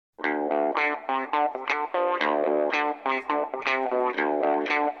Live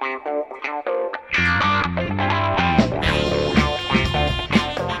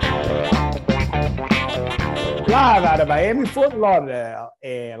out of Miami, Fort Lauderdale,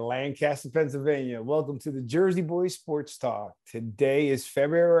 and Lancaster, Pennsylvania. Welcome to the Jersey Boys Sports Talk. Today is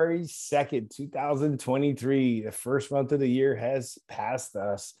February 2nd, 2023. The first month of the year has passed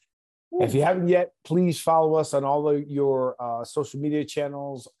us. If you haven't yet, please follow us on all of your social media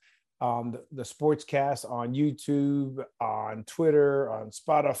channels, the Sportscast on YouTube, on Twitter, on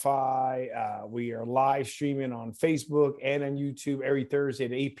Spotify. We are live streaming on Facebook and on YouTube every Thursday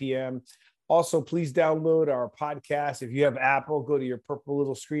at 8 p.m. Also, please download our podcast. If you have Apple, go to your purple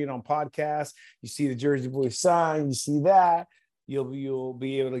little screen on podcast. You see the Jersey Boys sign. You see that. You'll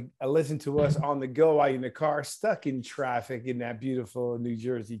be able to listen to us on the go while you're in the car, stuck in traffic in that beautiful New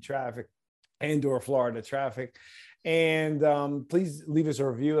Jersey traffic and/or Florida traffic. And please leave us a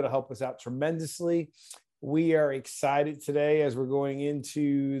review. It'll help us out tremendously. We are excited today as we're going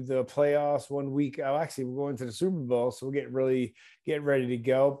into the playoffs 1 week. Actually, we're going to the Super Bowl, so we'll get ready to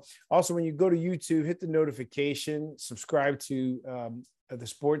go. Also, when you go to YouTube, hit the notification, subscribe to the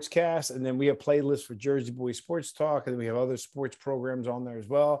Sportscast, and then we have playlists for Jersey Boys Sports Talk, and then we have other sports programs on there as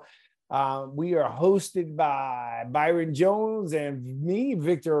well. We are hosted by Byron Jones and me,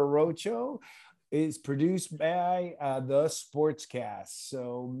 Victor Orocho. It's produced by the Sportscast.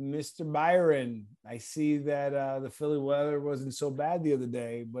 So, Mr. Byron, I see that the Philly weather wasn't so bad the other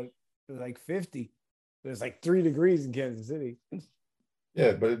day, but it was like 50. It was like 3 degrees in Kansas City.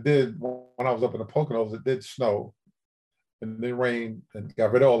 Yeah, but it did, when I was up in the Poconos, it did snow. And then rain and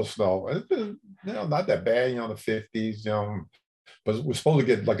got rid of all the snow. And it's been, not that bad, in the 50s, But we're supposed to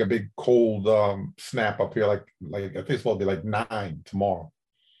get like a big cold snap up here, like I think it's supposed to be like 9 tomorrow.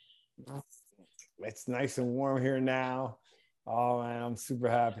 It's nice and warm here now. Oh man, I'm super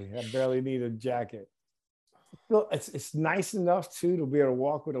happy. I barely need a jacket. It's nice enough too to be able to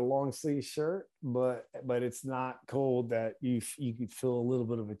walk with a long sleeve shirt, but it's not cold that you could feel a little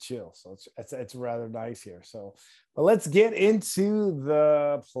bit of a chill. So it's rather nice here. So, but let's get into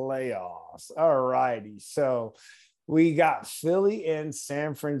the playoffs. All righty. So we got Philly and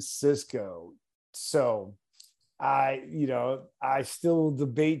San Francisco. So I still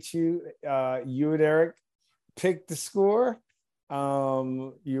debate you. You and Eric picked the score.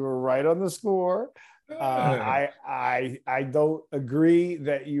 You were right on the score. I don't agree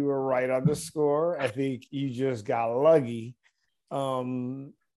that you were right on the score. I think you just got lucky.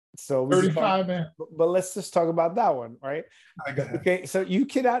 So 35, man. But let's just talk about that one, right? Okay, so you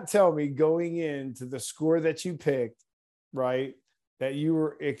cannot tell me going into the score that you picked, right, that you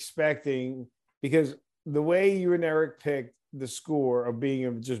were expecting, because the way you and Eric picked the score of being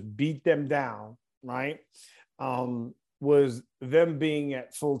able to just beat them down, right, was them being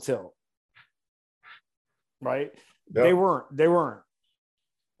at full tilt, right? Yep. They weren't.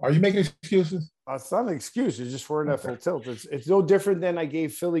 Are you making excuses? It's not an excuse. It's just we're at full tilt. It's no different than I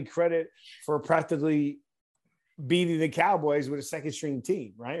gave Philly credit for practically beating the Cowboys with a second string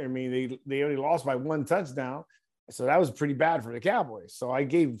team, right? I mean, they only lost by 1 touchdown. So that was pretty bad for the Cowboys. So I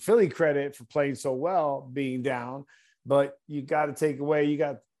gave Philly credit for playing so well, being down, but you got to take away, you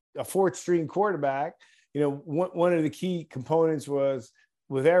got a 4th string quarterback. One of the key components was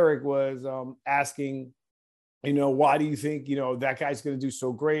with Eric was asking, why do you think, that guy's going to do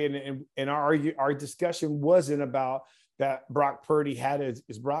so great? And our discussion wasn't about that Brock Purdy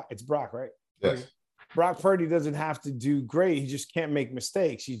it's Brock, right? Yes. Brock Purdy doesn't have to do great. He just can't make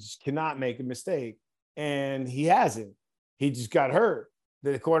mistakes. He just cannot make a mistake. And he hasn't. He just got hurt.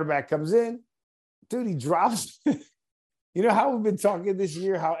 The quarterback comes in, dude, he drops. You know how we've been talking this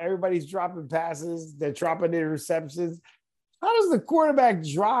year, how everybody's dropping passes, they're dropping interceptions. How does the quarterback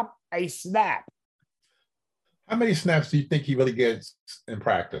drop a snap? How many snaps do you think he really gets in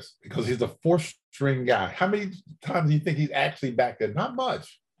practice? Because he's a 4th string guy. How many times do you think he's actually back there? Not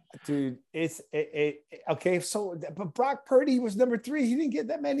much. Dude, okay. So, but Brock Purdy was number 3. He didn't get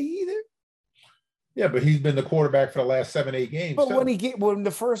that many either. Yeah, but he's been the quarterback for the last 7-8 games. But when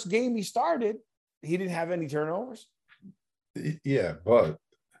the first game he started, he didn't have any turnovers. Yeah, but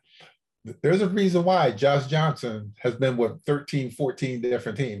there's a reason why Josh Johnson has been with 13, 14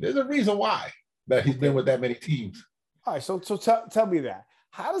 different teams. There's a reason why that he's been with that many teams. All right, so tell me that.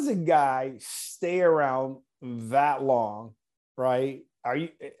 How does a guy stay around that long, right? Are you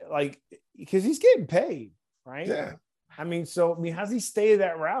because he's getting paid, right? Yeah. How's he stay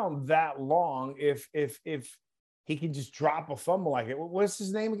around that long if he can just drop a fumble like it? What's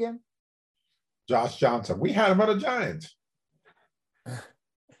his name again? Josh Johnson. We had him on the Giants.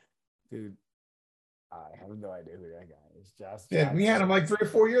 Dude, I have no idea who that guy Yeah, we had him like 3 or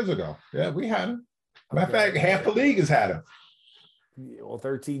 4 years ago. Yeah, we had him. Matter of fact, half the league has had him. Well,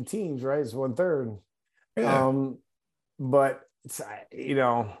 13 teams, right? It's 1/3. Yeah. But you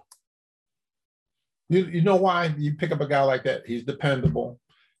know, you know why you pick up a guy like that? He's dependable.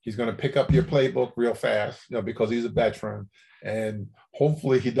 He's going to pick up your playbook real fast, because he's a veteran, and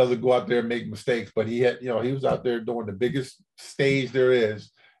hopefully he doesn't go out there and make mistakes. But he had, he was out there doing the biggest stage there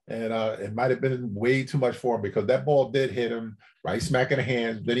is, and it might have been way too much for him because that ball did hit him right smack in the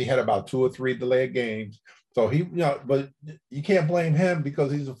hands. Then he had about 2 or 3 delayed games. So but you can't blame him because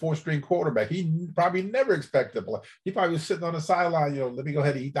he's a 4th-string quarterback. He probably never expected to play. He probably was sitting on the sideline, let me go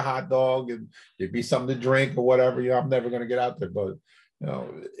ahead and eat the hot dog and there'd be something to drink or whatever. I'm never going to get out there. But,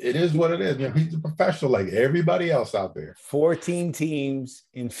 it is what it is. He's a professional like everybody else out there. 14 teams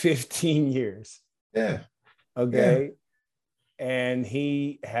in 15 years. Yeah. Okay. Yeah. And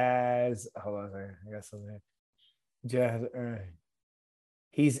he has, hold on a second. I got something.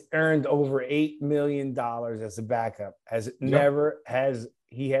 He's earned over $8 million as a backup.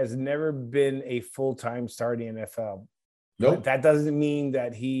 He has never been a full-time starter in the NFL. Nope. But that doesn't mean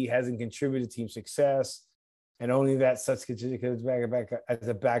that he hasn't contributed to team success, and only that such contributes back as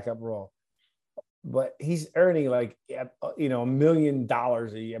a backup role. But he's earning like $1 million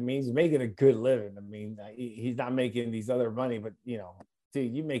a year. I mean, he's making a good living. I mean, he's not making these other money, but dude,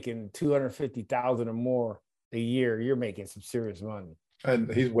 you're making $250,000 or more a year. You're making some serious money.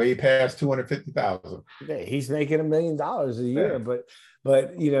 And he's way past 250,000. Yeah, he's making $1 million a year, yeah. but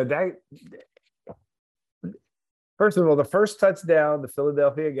that. First of all, the first touchdown the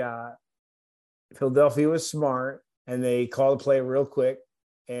Philadelphia got, Philadelphia was smart and they called the play real quick.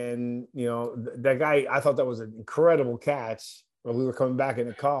 And that guy, I thought that was an incredible catch. When we were coming back in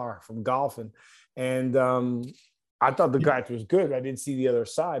the car from golfing, and I thought the catch was good. I didn't see the other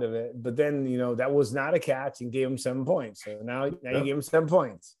side of it, but then, that was not a catch and gave him 7 points. So now you give him 7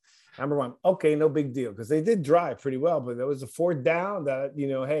 points. Number one, okay, no big deal. Cause they did drive pretty well, but there was a 4th down that,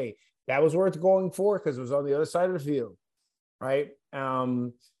 hey, that was worth going for because it was on the other side of the field. Right.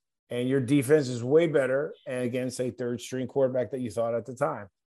 And your defense is way better against a 3rd-string quarterback that you thought at the time.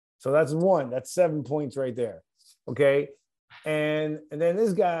 So that's 1, that's 7 points right there. Okay. And then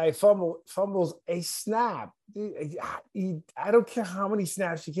this guy fumbles a snap. I don't care how many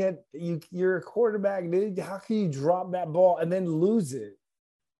snaps you get. You're a quarterback, dude. How can you drop that ball and then lose it?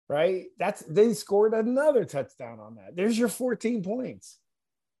 Right? They scored another touchdown on that. There's your 14 points.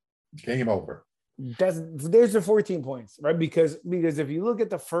 Game over. There's the 14 points, right? Because if you look at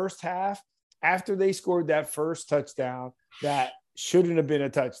the first half, after they scored that first touchdown, that shouldn't have been a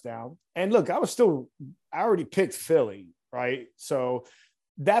touchdown. And look, I already picked Philly. Right. So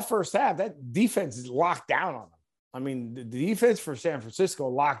that first half, that defense is locked down on them. I mean, the defense for San Francisco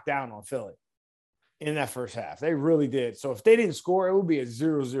locked down on Philly in that first half. They really did. So if they didn't score, it would be a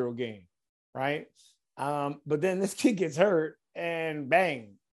 0-0 game. Right. But then this kid gets hurt and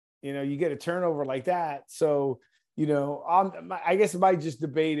bang, you get a turnover like that. So, I guess my just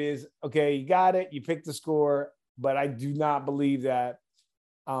debate is, okay, you got it. You picked the score, but I do not believe that.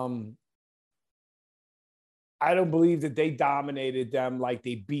 I don't believe that they dominated them like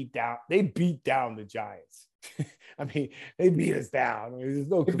they beat down the Giants. I mean, they beat us down. I mean, there's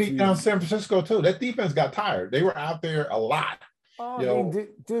no confusion. They beat down San Francisco too. That defense got tired. They were out there a lot. Oh,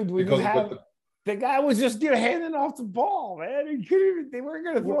 dude, when you have the guy was just handing off the ball, man. They weren't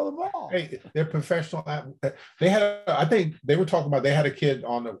going to throw the ball. Hey, they're professional. They had, I think they were talking about, they had a kid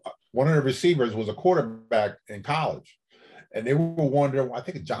on one of the receivers was a quarterback in college. And they were wondering, I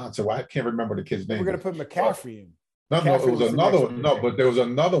think Johnson, I can't remember the kid's name. We're going to put McCaffrey in. No, it was another one. No, but there was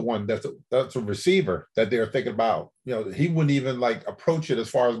another one that's a receiver that they're thinking about. He wouldn't even approach it as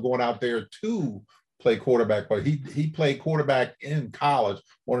far as going out there to play quarterback, but he played quarterback in college,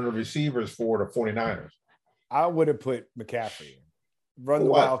 one of the receivers for the 49ers. I would have put McCaffrey in. Run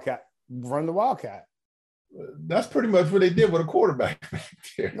the Wildcat. That's pretty much what they did with a quarterback back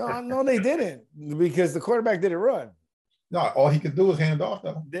there. No, they didn't, because the quarterback didn't run. No, all he could do was hand off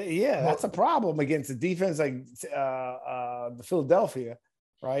though. Yeah, that's a problem against a defense like the Philadelphia,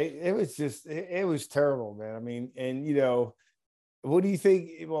 right? It was just, it was terrible, man. I mean, and what do you think?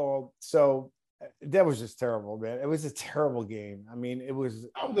 Well, so that was just terrible, man. It was a terrible game. I mean, it was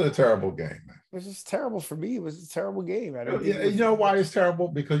a terrible game, man. It was just terrible for me. It was a terrible game. You know why it's terrible?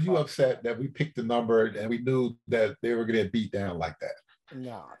 Because you upset that we picked the number and we knew that they were going to get beat down like that.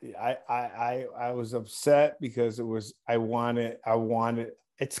 No, I was upset because I wanted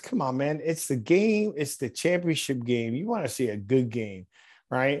it's, come on, man. It's the game. It's the championship game. You want to see a good game,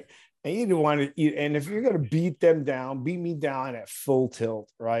 right? And you didn't want to, and if you're going to beat them down, beat me down at full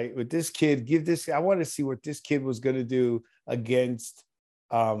tilt, right? With this kid, I want to see what this kid was going to do against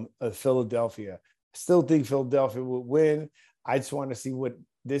Philadelphia. I still think Philadelphia would win. I just want to see what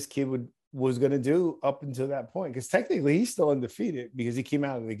this kid was going to do up until that point. Because technically he's still undefeated because he came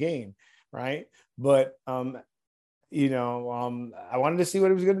out of the game, right? But, I wanted to see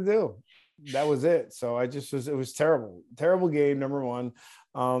what he was going to do. That was it. So it was terrible game, number one.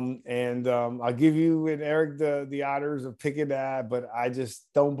 I'll give you and Eric the honors of picking that, but I just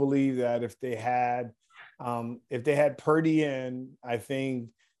don't believe that if they had Purdy in, I think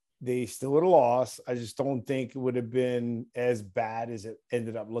they still would have lost. I just don't think it would have been as bad as it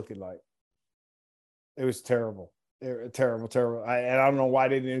ended up looking like. It was terrible. Terrible. I don't know why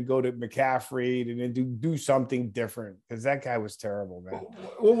they didn't go to McCaffrey and then do something different, because that guy was terrible, man.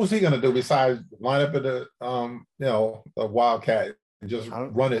 What was he going to do besides line up in the the Wildcat and just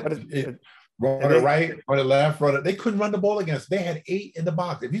run it right, run it left, run it? They couldn't run the ball against. They had 8 in the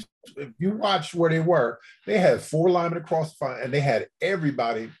box. If you watch where they were, they had 4 linemen across the front, and they had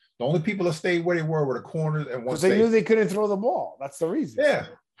everybody. The only people that stayed where they were the corners and one. Because they knew they couldn't throw the ball. That's the reason. Yeah.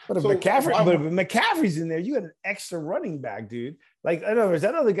 But if McCaffrey's in there, you got an extra running back, dude. Like, in other words,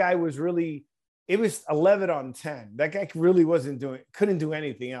 that other guy was 11 on 10. That guy really couldn't do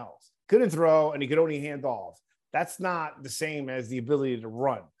anything else. Couldn't throw, and he could only hand off. That's not the same as the ability to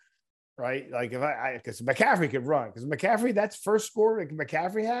run, right? Like, because McCaffrey could run. Because McCaffrey, that's first score that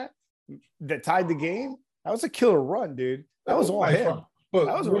McCaffrey had that tied the game. That was a killer run, dude. That was all him. But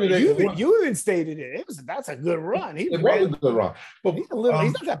that was you even stated it. That's a good run. It was a good run. But he's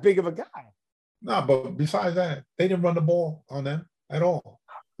not that big of a guy. No, but besides that, they didn't run the ball on them at all.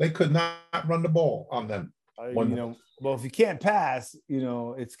 They could not run the ball on them. Well, if you can't pass,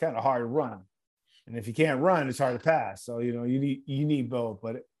 it's kind of hard to run. And if you can't run, it's hard to pass. So, you need both.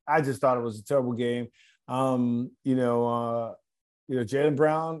 But I just thought it was a terrible game. Jaylen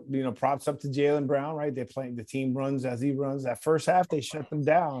Brown, props up to Jaylen Brown, right? The team runs as he runs. That first half, they shut them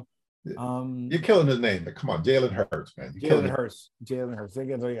down. You're killing his name, but come on, Jalen Hurts, man. Jalen Hurts. I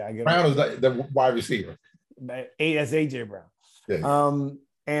get Brown is the wide receiver. That's AJ Brown. Yeah.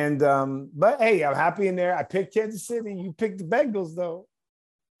 But hey, I'm happy in there. I picked Kansas City. You picked the Bengals, though.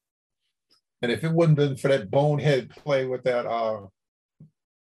 And if it wouldn't been for that bonehead play with that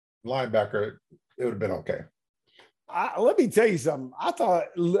linebacker, it would have been okay. Let me tell you something. I thought,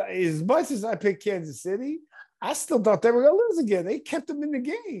 as much as I picked Kansas City, I still thought they were going to lose again. They kept them in the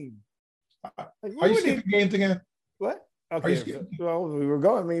game. Are you skipping games again? What? Okay. Well, we were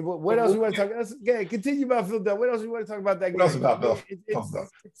going. I mean, what else we want to talk about? Okay, continue about Philadelphia. What else we want to talk about that game? What else about Bill? It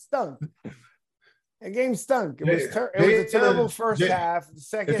stunk. The game stunk. It was a terrible first half. The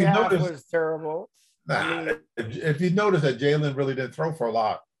second half was terrible. If you notice that Jalen really didn't throw for a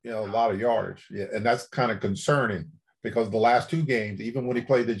lot of yardage. Yeah, and that's kind of concerning because the last 2 games, even when he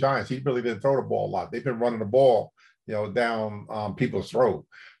played the Giants, he really didn't throw the ball a lot. They've been running the ball, down people's throat.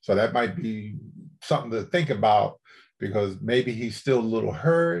 So that might be something to think about because maybe he's still a little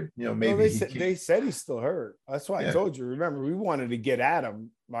hurt. Maybe they said he's still hurt. That's why I told you. Remember, we wanted to get at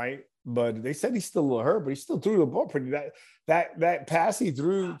him, right? But they said he's still a little hurt, but he still threw the ball pretty. That pass he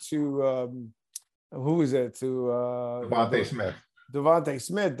threw to who was it? To Devontae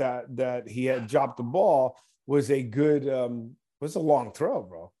Smith that he had dropped the ball was a good was a long throw,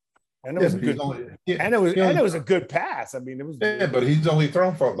 bro. And it was a good it was a good pass. I mean, it was but he's only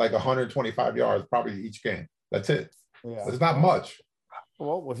thrown for like 125 yards probably each game. That's it. Yeah. It's not much.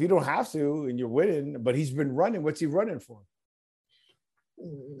 Well, if you don't have to and you're winning, but he's been running, what's he running for?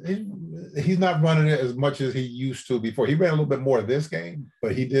 He's not running it as much as he used to before. He ran a little bit more this game,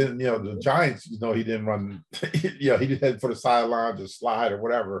 but he didn't, the Giants, he didn't run, he just had for the sidelines or slide or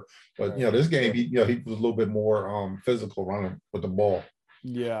whatever. But, this game, he was a little bit more physical running with the ball.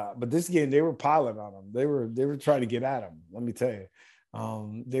 Yeah, but this game, they were piling on him. They were trying to get at him, let me tell you.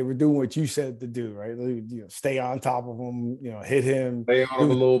 They were doing what you said to do, right? Stay on top of him, hit him, stay on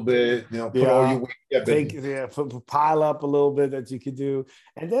him a little bit, put all your weight, pile up a little bit that you could do.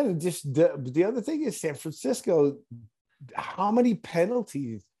 And then just the other thing is San Francisco, how many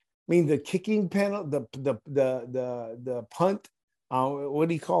penalties? I mean, the kicking penalty, the punt, what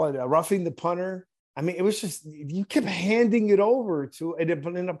do you call it? Roughing the punter. I mean, it was just, you kept handing it over to in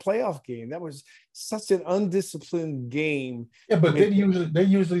a playoff game. That was such an undisciplined game. Yeah, but they're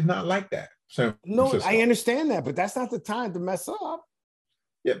usually not like that. No, I understand that, but that's not the time to mess up.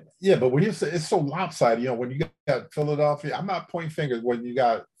 Yeah, but when you say it's so lopsided, when you got Philadelphia, I'm not pointing fingers. When you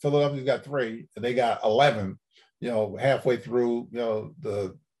got Philadelphia's got 3 and they got 11, halfway through,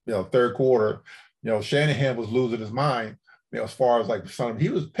 the third quarter, Shanahan was losing his mind. as far as like some, he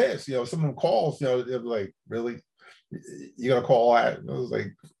was pissed. Some of them calls, it was like, really, you gonna call that? It was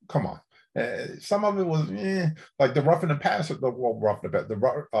like, come on. Some of it was like the roughing the passer, roughing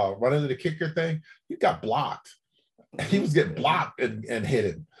the running to the kicker thing. He got blocked. He was getting blocked and hit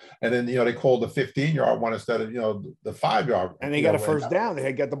him. And then they called the 15-yard one instead of the 5-yard. And they got a first down. They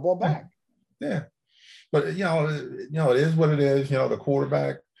had got the ball back. Yeah, but it is what it is. The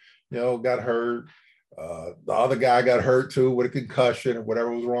quarterback, got hurt. The other guy got hurt too with a concussion or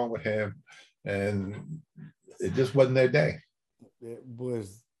whatever was wrong with him, and it just wasn't their day. It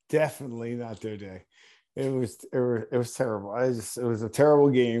was definitely not their day. It was terrible. It was a terrible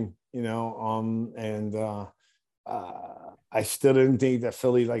game, and I still didn't think that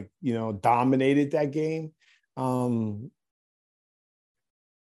Philly dominated that game.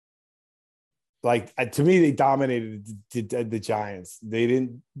 To me, they dominated the Giants. They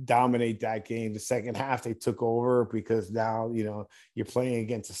didn't dominate that game. The second half, they took over because now, you're playing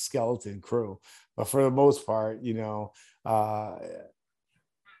against a skeleton crew. But for the most part,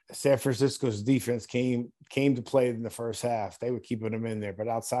 San Francisco's defense came to play in the first half. They were keeping them in there. But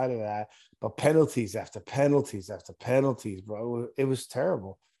outside of that, penalties after penalties after penalties, bro. It was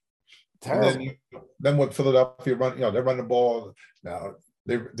terrible. Terrible. Then what Philadelphia run, they're running the ball now.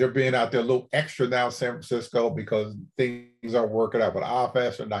 They're being out there a little extra now, San Francisco, because things are working out with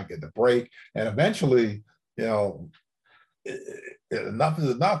offense. They're not getting the break. And eventually, enough is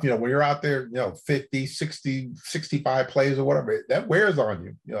enough. When you're out there, 50, 60, 65 plays or whatever, that wears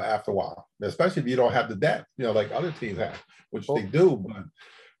on you, after a while, especially if you don't have the depth, like other teams have, which they do. But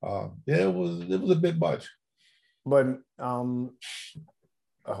it was a bit much. But hold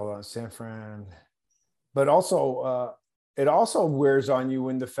on, San Fran. But also, it also wears on you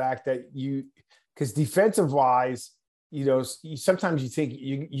in the fact that because defensive wise, sometimes you think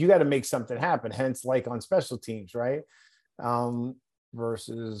you got to make something happen. Hence, like on special teams, right?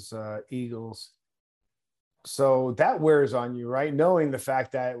 Versus Eagles. So that wears on you, right? Knowing the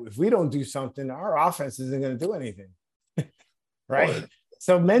fact that if we don't do something, our offense isn't going to do anything, right? Well,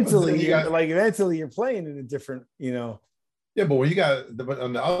 so mentally, you're playing in a different, Yeah, but when you got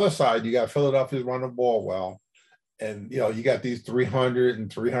on the other side, you got Philadelphia's running the ball well. And, you got these 300 and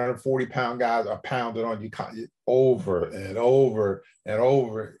 340-pound guys are pounding on you over and over and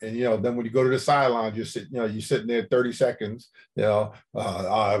over. And, then when you go to the sidelines, you're sitting there 30 seconds, we got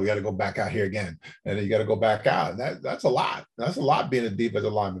to go back out here again. And then you got to go back out. And that's a lot. That's a lot being a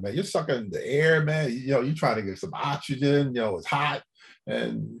defensive lineman, man. You're sucking the air, man. You're trying to get some oxygen. It's hot.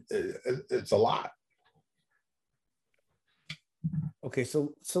 And it's a lot. Okay,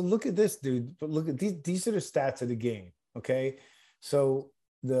 so look at this, dude. But look at these are the stats of the game. Okay, so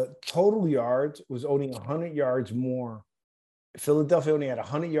the total yards was only 100 yards more. Philadelphia only had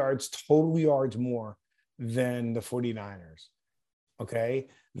 100 yards, total yards more than the 49ers. Okay,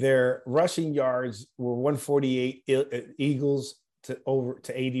 their rushing yards were 148, Eagles to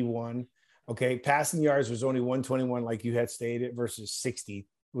 81. Okay, passing yards was only 121, like you had stated, versus 60,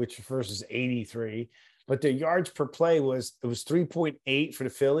 versus 83. But their yards per play was 3.8 for the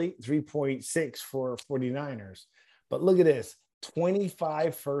Philly, 3.6 for 49ers. But look at this,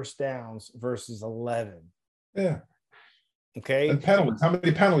 25 first downs versus 11. Yeah. Okay. And penalties. How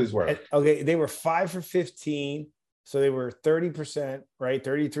many penalties were there? Okay. They were 5 for 15. So they were 30%, right?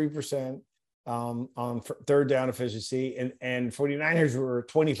 33% on third down efficiency. And 49ers were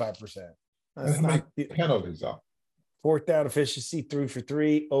 25%. That's not penalties though. Fourth down efficiency, 3 for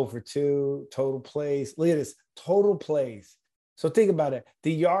 3, 0 for 2, total plays. Look at this, total plays. So think about it.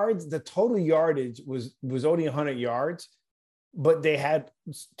 The total yardage was only 100 yards, but they had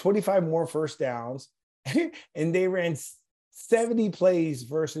 25 more first downs, and they ran 70 plays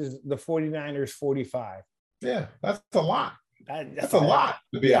versus the 49ers 45. Yeah, that's a lot. That's a lot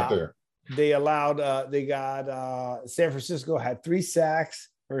to be out there. They got San Francisco had 3 sacks.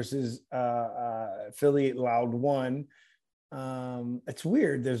 Versus Philly allowed 1. It's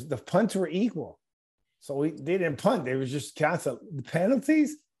weird. The punts were equal. So they didn't punt. They was just constant. The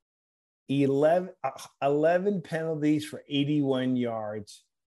penalties, 11 penalties for 81 yards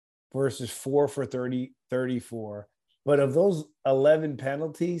versus 4 for 34. But of those 11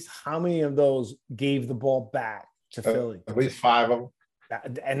 penalties, how many of those gave the ball back to Philly? At least 5 of them.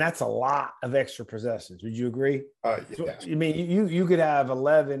 And that's a lot of extra possessions. Would you agree? Yeah. So, I mean, you could have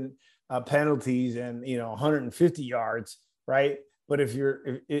 11 penalties and 150 yards, right? But if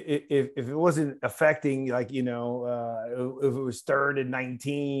it wasn't affecting, like if it was 3rd and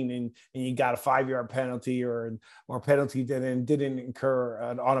 19 and you got a 5-yard penalty or penalty that didn't incur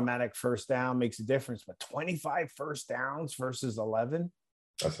an automatic first down, makes a difference. But 25 first downs versus 11,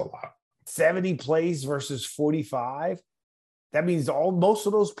 that's a lot. 70 plays versus 45. That means most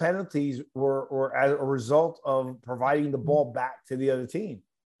of those penalties were as a result of providing the ball back to the other team.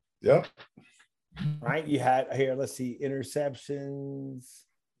 Yep. Right? You had here, let's see, interceptions,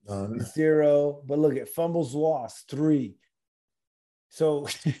 None. 0. But look at fumbles lost, 3. So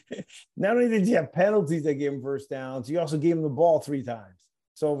not only did you have penalties that gave him first downs, you also gave him the ball 3 times.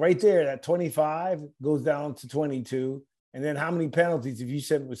 So right there, that 25 goes down to 22. And then how many penalties? If you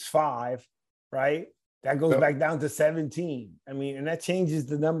said it was 5, right? That goes back down to 17. I mean, and that changes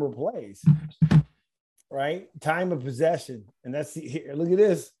the number of plays, right? Time of possession. And that's here. Look at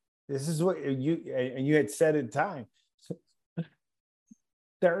this. This is what you had said at time.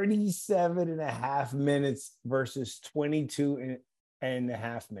 37 and a half minutes versus 22 and a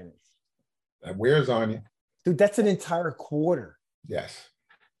half minutes. That wears on you. Dude, that's an entire quarter. Yes.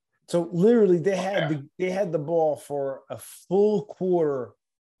 So literally they had the ball for a full quarter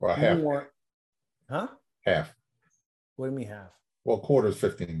or half. more. Huh? Half. What do you mean half? Well, quarter is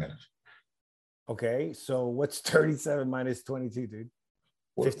 15 minutes. Okay, so what's 37 minus 22, dude?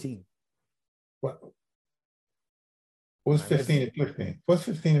 15. What? What's 15 and 15? What's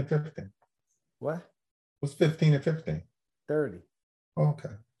 15 and 15? What? What's 15 and 15? 30. Oh,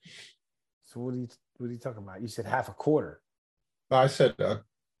 okay. So what are you talking about? You said half a quarter. No, I said a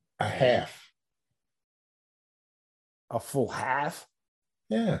half. A full half?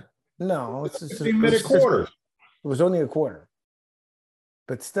 Yeah. No, it's 15-minute quarters. It was only a quarter.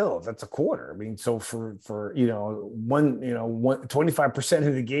 But still, that's a quarter. I mean, so for 25%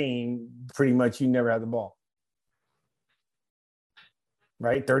 of the game, pretty much you never had the ball.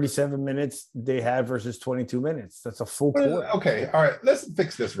 Right? 37 minutes they had versus 22 minutes. That's a full quarter. Okay. All right. Let's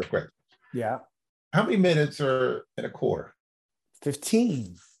fix this real quick. Yeah. How many minutes are in a quarter?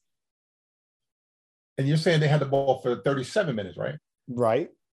 15. And you're saying they had the ball for 37 minutes, right? Right.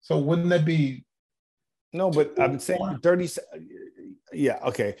 So wouldn't that be? No, but I'm saying 30. Yeah.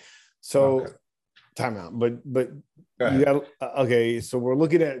 Okay. So timeout. But you got okay. So we're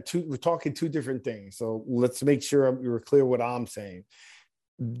looking at we're talking 2 different things. So let's make sure you're clear what I'm saying.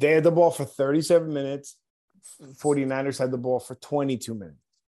 They had the ball for 37 minutes. 49ers had the ball for 22 minutes.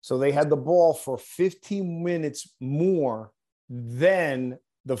 So they had the ball for 15 minutes more than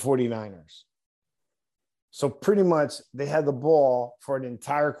the 49ers. So pretty much they had the ball for an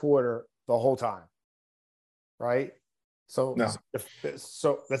entire quarter the whole time. Right? So, no.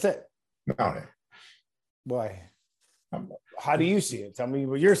 So that's it. No. Why? How do you see it? Tell me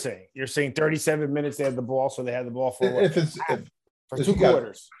what you're saying. You're saying 37 minutes they had the ball, so they had the ball for what? For 2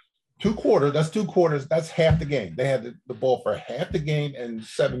 quarters. 2 quarters. That's 2 quarters. That's half the game. They had the ball for half the game and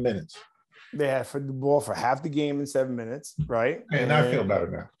 7 minutes. They had the ball for half the game in 7 minutes, right? And I feel better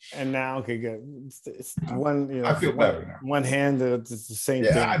now. And now, okay, good. It's one, I feel better now. One hand, it's the same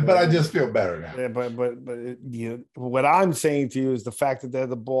thing. But I just feel better now. Yeah, but what I'm saying to you is the fact that they had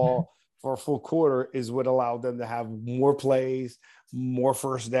the ball for a full quarter is what allowed them to have more plays, more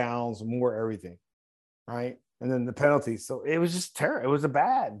first downs, more everything, right? And then the penalties. So it was just terrible. It was a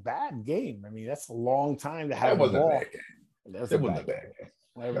bad game. I mean, that's a long time to have the ball. A bad game. It wasn't a bad game.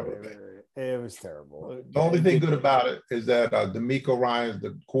 It was terrible. The only thing good about it is that DeMeco Ryans,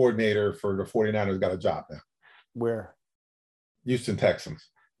 the coordinator for the 49ers, got a job now. Where? Houston Texans.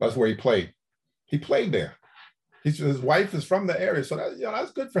 That's where he played. He played there. His wife is from the area, so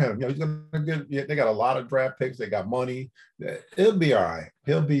that's good for him. He's gonna get. They got a lot of draft picks. They got money. He'll be all right.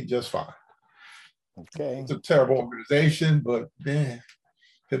 He'll be just fine. Okay. It's a terrible organization, but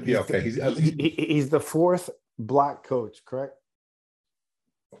he'll be okay. He's the 4th black coach, correct?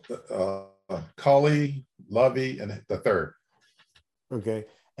 Culley, Lovey, and the 3rd. Okay,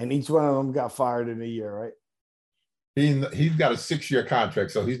 and each one of them got fired in a year, right? He's got a 6-year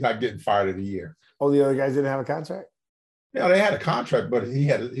contract, so he's not getting fired in a year. Oh, the other guys didn't have a contract? Yeah, they had a contract, but he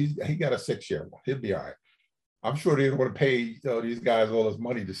got a 6-year one. He'll be all right. I'm sure they don't want to pay these guys all this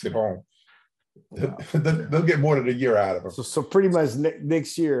money to sit home. Wow. They'll get more than a year out of them. So pretty much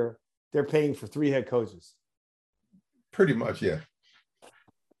next year, they're paying for 3 head coaches. Pretty much, yeah.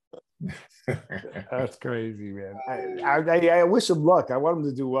 That's crazy, man. I wish him luck. I want him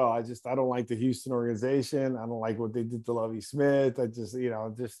to do well. I don't like the Houston organization. I don't like what they did to Lovie Smith. I just,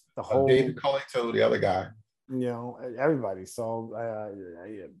 just the whole David Culley too, the other guy. Everybody. So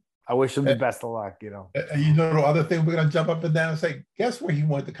I wish him the best of luck. And the other thing we're gonna jump up and down and say, guess where he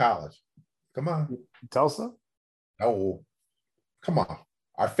went to college? Come on, Tulsa. Oh, come on.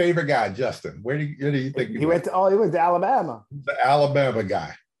 Our favorite guy, Justin. Where do you think he went to? Oh, he went to Alabama. The Alabama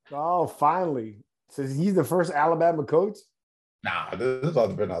guy. Oh, finally. So he's the first Alabama coach? Nah,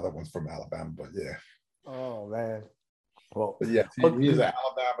 there's been other ones from Alabama, but yeah. Oh, man. Well, but yeah, he's an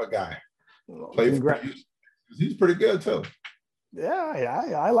Alabama guy. He's pretty good, too.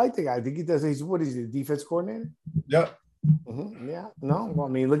 Yeah, I like the guy. I think he does. What is he, the defense coordinator? Yep. Yeah, no, well, I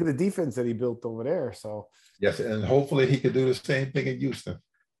mean, look at the defense that he built over there. So, Yes, and hopefully he could do the same thing in Houston.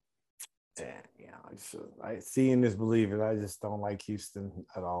 yeah, I seeing is believing. I just don't like Houston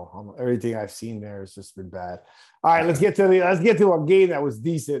at all. Everything I've seen there has just been bad. All right, let's get to a game that was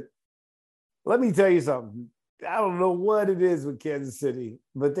decent. Let me tell you something. I don't know what it is with Kansas City,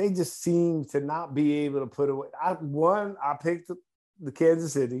 but they just seem to not be able to put away. I picked the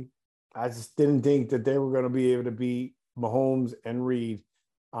Kansas City. I just didn't think that they were going to be able to beat Mahomes and Reed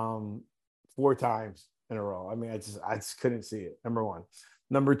 4 times in a row. I mean, I just couldn't see it. Number one.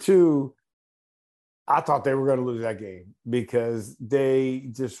 Number two, I thought they were going to lose that game because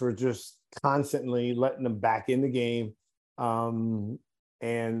they just were just constantly letting them back in the game.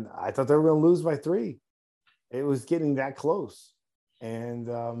 And I thought they were going to lose by 3. It was getting that close. And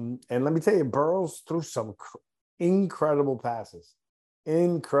let me tell you, Burrows threw some incredible passes.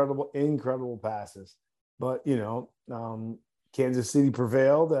 Incredible passes. But, Kansas City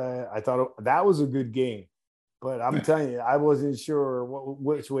prevailed. I thought that was a good game. But I'm telling you, I wasn't sure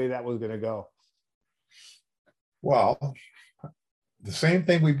which way that was going to go. Well, the same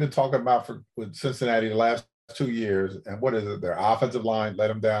thing we've been talking about with Cincinnati the last 2 years. And what is it? Their offensive line let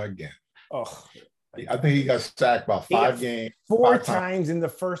them down again. Oh, I think he got sacked about 5 games. 4 times in the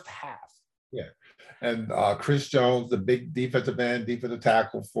first half. Yeah. And Chris Jones, the big defensive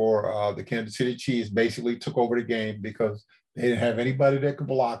tackle for the Kansas City Chiefs, basically took over the game because they didn't have anybody that could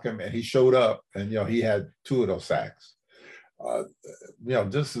block him. And he showed up and, he had 2 of those sacks.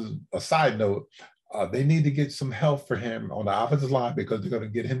 Just as a side note, they need to get some help for him on the offensive line because they're going to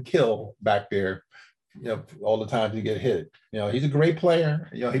get him killed back there. All the times he get hit. He's a great player.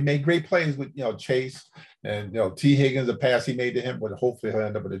 He made great plays with, Chase and, T. Higgins, the pass he made to him, but hopefully he'll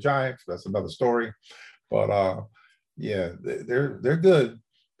end up with the Giants. That's another story. But they're good.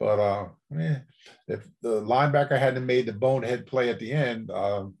 But if the linebacker hadn't made the bonehead play at the end,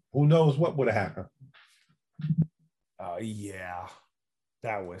 who knows what would have happened? Yeah,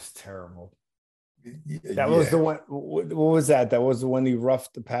 that was terrible. That was the one. What was that? That was the one he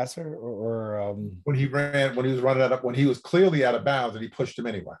roughed the passer, or when he was running out of, when he was clearly out of bounds and he pushed him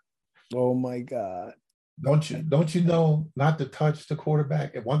anyway. Oh my God! Don't you know not to touch the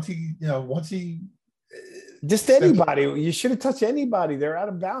quarterback? And once he just anybody, you should have touched anybody. They're out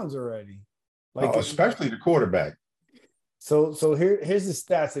of bounds already. Especially the quarterback. So here's the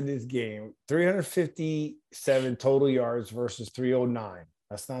stats of this game: 357 total yards versus 309.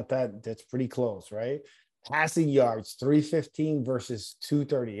 That's pretty close, right? Passing yards, 315 versus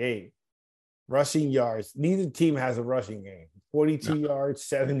 238. Rushing yards, neither team has a rushing game. 42 yards,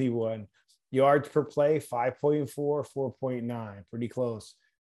 71. Yards per play, 5.4, 4.9. Pretty close.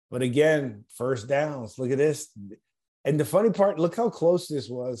 But again, first downs, look at this. And the funny part, look how close this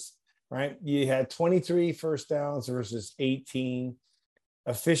was, right? You had 23 first downs versus 18.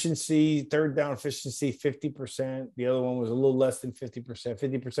 Efficiency, third down efficiency, 50%. The other one was a little less than 50%.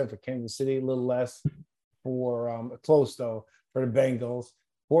 50% for Kansas City, a little less for close though for the Bengals.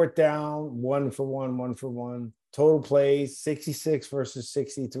 Fourth down, 1 for 1. Total plays, 66 versus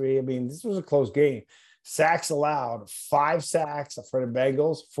 63. I mean, this was a close game. Sacks allowed, 5 sacks for the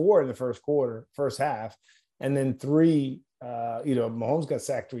Bengals, 4 in the first half, and then 3. Mahomes got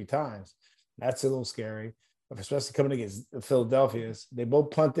sacked 3 times. That's a little scary, especially coming against Philadelphia's. They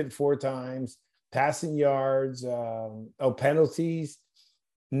both punted 4 times. Passing yards, penalties,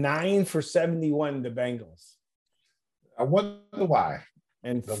 9 for 71, the Bengals. I wonder why.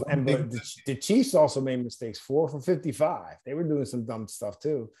 And the Chiefs also made mistakes, 4 for 55. They were doing some dumb stuff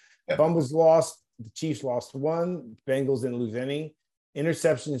too. Yeah. Fumbles lost. The Chiefs lost 1. Bengals didn't lose any.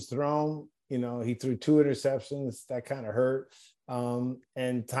 Interceptions thrown. He threw 2 interceptions. That kind of hurt.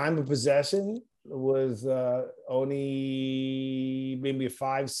 And time of possession was only maybe a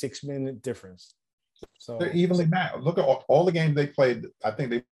 5-6 minute difference. So they're evenly matched. Look at all the games they played. I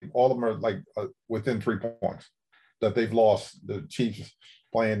think all of them are like within 3 points that they've lost. The Chiefs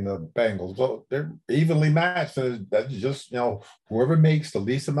playing the Bengals, so they're evenly matched. And that's just whoever makes the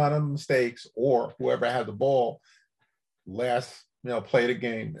least amount of mistakes or whoever has the ball last play the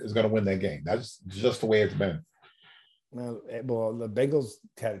game is going to win that game. That's just the way it's been. Well, the Bengals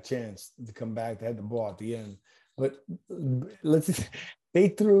had a chance to come back. They had the ball at the end, but they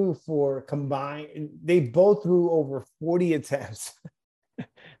threw for combined. They both threw over 40 attempts,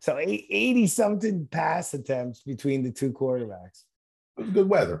 so 80-something pass attempts between the 2 quarterbacks. It was good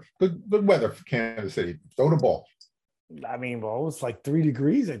weather. Good weather for Kansas City. Throw the ball. I mean, it was like 3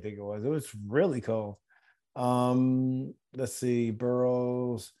 degrees. I think it was. It was really cold. Let's see,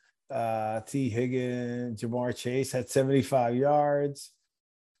 Burrows. T. Higgins, Jamar Chase had 75 yards.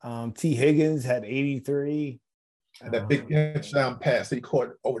 T. Higgins had 83. And that big touchdown pass he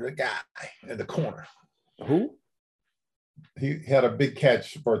caught over the guy in the corner. Who? He had a big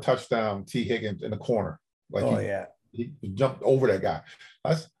catch for a touchdown, T. Higgins in the corner. He jumped over that guy.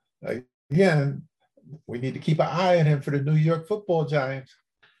 That's again, we need to keep an eye on him for the New York Football Giants.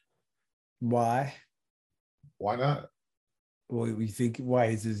 Why? Why not? Well, you think why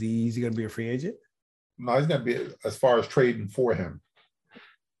is he going to be a free agent? No, he's going to be as far as trading for him.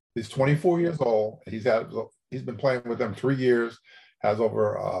 He's 24 years old. He's been playing with them 3 years. Has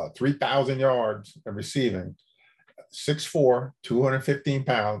over 3,000 yards in receiving. 6'4", 215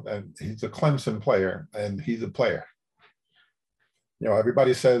 pounds, and he's a Clemson player, and he's a player. You know,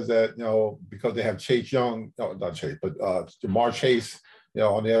 everybody says that, you know, because they have Chase Young, no, not Chase, but Jamar Chase, you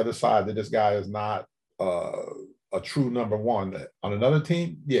know, on the other side, that this guy is not a true number one. On another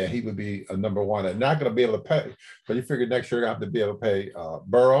team, yeah, he would be a number one and not going to be able to pay. But you figure next year you're going to have to be able to pay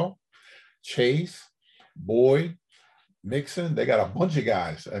Burrow, Chase, Boyd, Mixon. They got a bunch of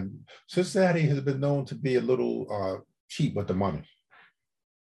guys. And Cincinnati has been known to be a little cheap with the money.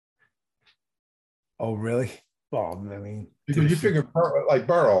 Oh, really? Well, I mean, because you figure like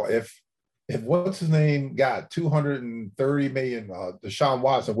Burrow, if what's his name got 230 million, Deshaun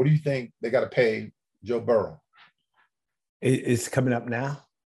Watson, what do you think they got to pay Joe Burrow? It's coming up now.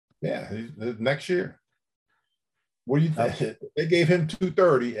 Yeah, next year. What do you think? They gave him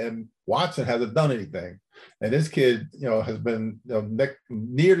 230, and Watson hasn't done anything. And this kid, you know, has been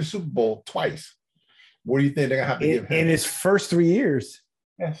near the Super Bowl twice. What do you think they're gonna have to give him in his first 3 years?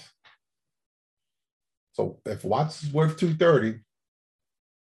 Yes. So if Watson's worth 230,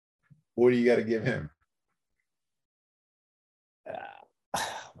 what do you got to give him?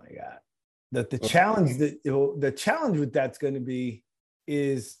 Oh my God! The challenge the challenge with that's going to be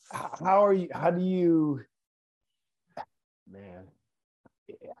is how do you? Man,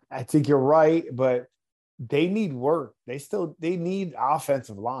 I think you're right, but they need work. They need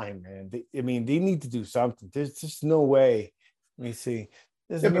offensive line, man. They need to do something. There's just no way. Let me see.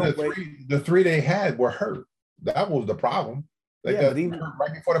 There's no way. The three they had were hurt. That was the problem. They got hurt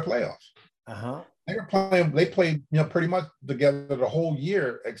right before the playoffs. They were playing. They played, you know, pretty much together the whole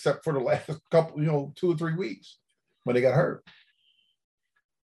year, except for the last couple, you know, 2 or 3 weeks when they got hurt.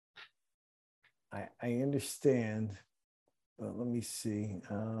 I understand. Let me see.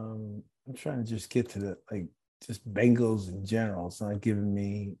 I'm trying to just get to the just Bengals in general. It's not giving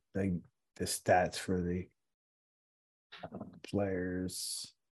me like the stats for the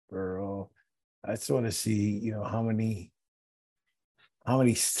players. Burrow. I just want to see, you know, how many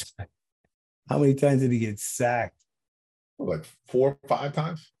times did he get sacked? Like 4 or 5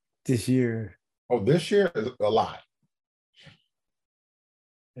 times this year. Oh, this year is a lot.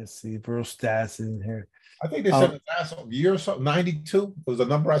 Let's see, Burrow stats in here. I think they said the last year or so, 92 was the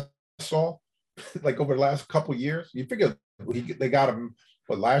number I saw, like over the last couple of years. You figure they got him,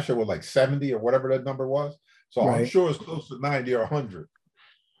 but last year was like 70 or whatever that number was. So right. I'm sure it's close to 90 or 100.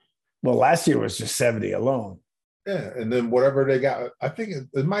 Well, last year was just 70 alone. Yeah, and then whatever they got, I think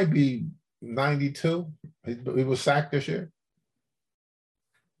it might be 92. He was sacked this year.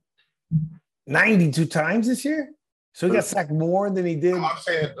 92 times this year? So he got sacked more than he did? I'm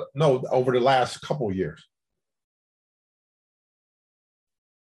saying, no, over the last couple of years.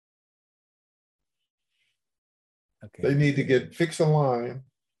 Okay. They need to fix a line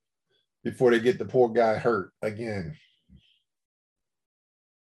before they get the poor guy hurt again.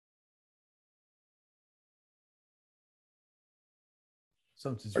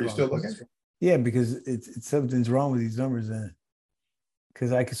 Something's wrong. Are you still looking? Yeah, because it's something's wrong with these numbers then.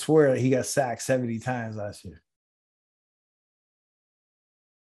 Because I could swear he got sacked 70 times last year.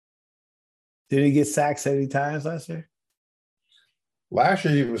 Did he get sacked 70 times last year? Last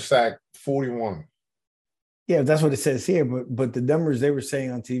year he was sacked 41. Yeah, that's what it says here. But the numbers they were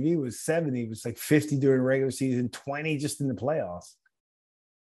saying on TV was 70. It was like 50 during regular season, 20 just in the playoffs.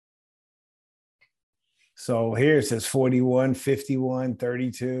 So here it says 41, 51,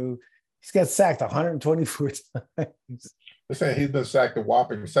 32. He's got sacked 124 times. They're saying he's been sacked a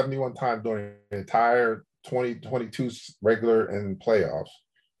whopping 71 times during the entire 2022 regular and playoffs.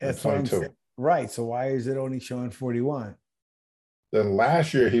 That's 22. Right. So why is it only showing 41? Then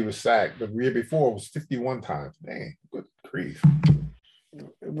last year he was sacked. The year before was 51 times. Dang, good grief.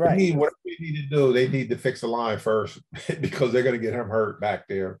 Right. What we need to do, they need to fix the line first because they're going to get him hurt back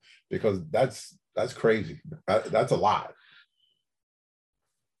there because that's crazy. That's a lot.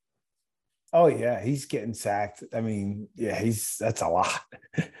 Oh yeah, he's getting sacked. I mean, yeah, that's a lot.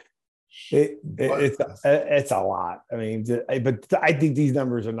 But It's a lot. I mean, but I think these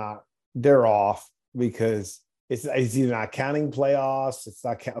numbers are not. They're off because it's either not counting playoffs. It's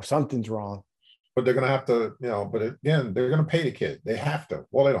not something's wrong. they're going to have to, but again, they're going to pay the kid. They have to.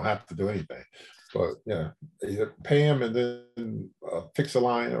 Well, they don't have to do anything, but either pay him and then fix the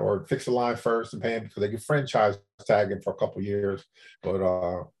line first and pay him because they can franchise tag him for a couple of years. But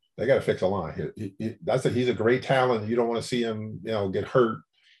they got to fix a line. He's a great talent. You don't want to see him, get hurt,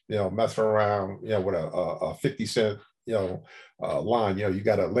 messing around, with a 50 cent, line. You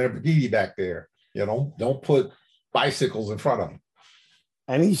got a Lamborghini back there. Don't put bicycles in front of him.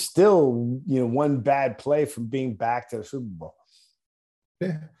 And he's still, one bad play from being back to the Super Bowl.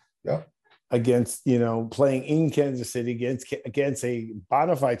 Yeah. Against, playing in Kansas City against a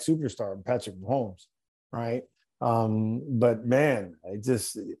bona fide superstar, Patrick Mahomes, right? But man,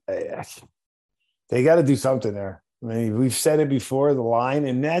 they got to do something there. I mean, we've said it before, the line.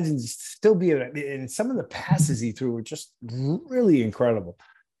 Imagine still being, and some of the passes he threw were just really incredible.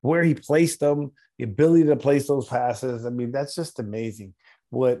 Where he placed them, the ability to place those passes. I mean, that's just amazing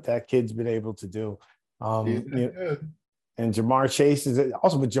what that kid's been able to do. And Jamar Chase is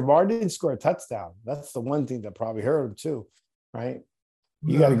also, but Jamar didn't score a touchdown. That's the one thing that probably hurt him too, right?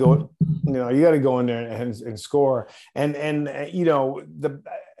 You got to go, in there and score. And the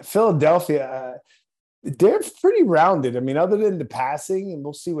Philadelphia, they're pretty rounded. I mean, other than the passing, and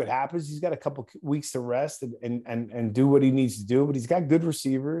we'll see what happens. He's got a couple weeks to rest and do what he needs to do. But he's got good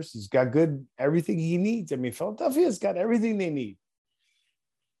receivers. He's got everything he needs. I mean, Philadelphia's got everything they need.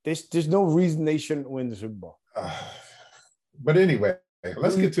 There's no reason they shouldn't win the Super Bowl. But anyway,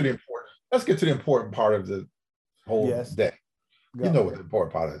 let's get to the important part of the whole day. You know what the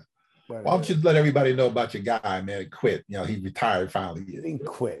important part is. Why don't you let everybody know about your guy, man? Quit. He retired finally. He didn't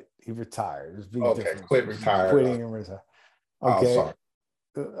quit. He retired. Quit, retired. Quitting and retire. Okay. Sorry.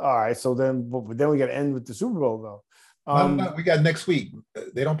 All right. So then we got to end with the Super Bowl, though. No, we got next week.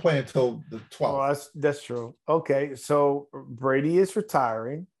 They don't play until the 12th. Oh, that's true. Okay. So Brady is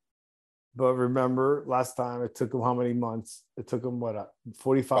retiring. But remember, last time it took him how many months? It took him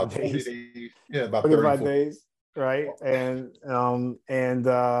 45 days? Yeah, about 45 days, right? And so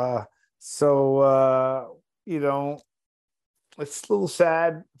it's a little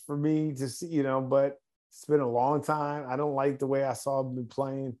sad for me to see, but it's been a long time. I don't like the way I saw him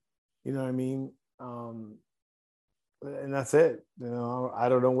playing. You know what I mean? And that's it. I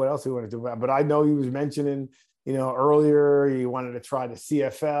don't know what else he wanted to do. But I know he was mentioning, earlier he wanted to try the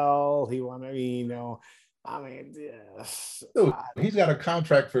CFL. He wanted, Dude, he's got a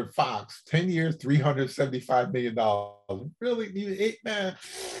contract for Fox, 10 years, $375 million. Really, man,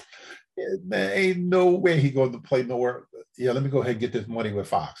 ain't no way he going to play nowhere. Yeah, let me go ahead and get this money with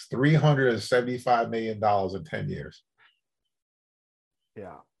Fox. $375 million in 10 years.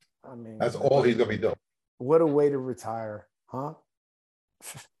 Yeah. I mean, that's all he's going to be doing. What a way to retire, huh?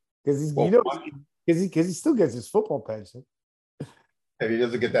 Because because he still gets his football pension. And he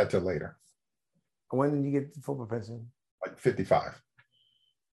doesn't get that till later. When did you get the football pension? Like 55.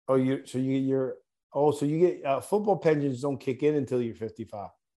 Oh, so you get football pensions don't kick in until you're 55.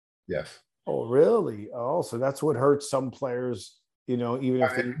 Yes. Oh, really? Oh, so that's what hurts some players. Even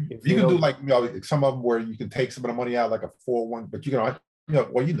if you can do like some of them where you can take some of the money out like a 401, but you can. You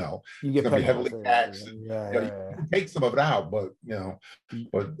get be heavily taxed. You can take some of it out, but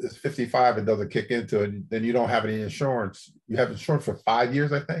but it's 55 and doesn't kick into it. And then you don't have any insurance. You have insurance for 5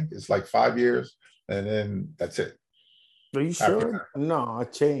 years, I think. It's like 5 years, and then that's it. Are you sure? No,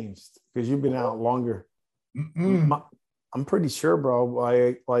 it changed because you've been out longer. I'm pretty sure, bro.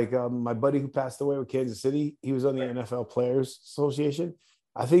 My buddy who passed away with Kansas City, he was on the NFL Players Association.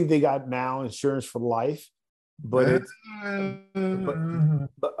 I think they got now insurance for life. But I'm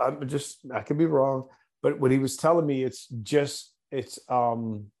I could be wrong. But what he was telling me, it's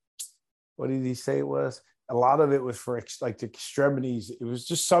what did he say it was? A lot of it was for like the extremities. It was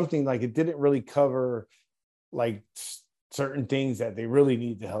just something like it didn't really cover like certain things that they really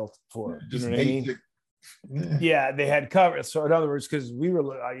need the health for. You know what I mean? Yeah, they had covered. So in other words, because we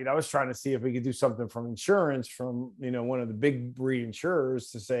were, I was trying to see if we could do something from insurance from, one of the big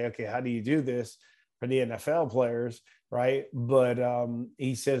reinsurers to say, okay, how do you do this for the NFL players, right? But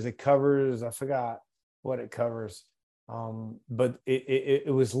he says it covers, I forgot what it covers, but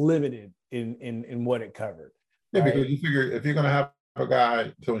it was limited in what it covered. Yeah, right? Because you figure if you're going to have a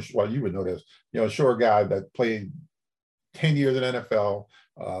guy, you would know this, a guy that played 10 years in NFL,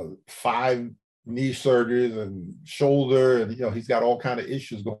 5 knee surgeries and shoulder, and he's got all kind of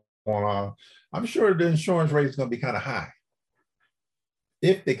issues going on. I'm sure the insurance rate is going to be kind of high,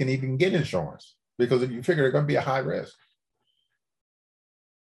 if they can even get insurance, because if you figure they're going to be a high risk.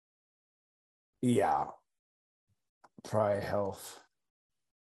 Yeah. Probably health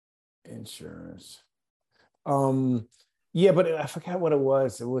insurance. Yeah, but I forgot what it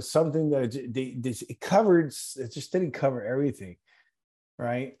was. It was something that it covered. It just didn't cover everything,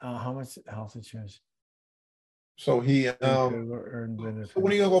 right? How much health insurance? So he Earned so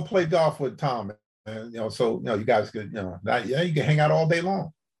when are you gonna go play golf with Tom? And so you guys could, you can hang out all day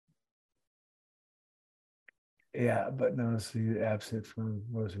long. Yeah, but no, so you're absent from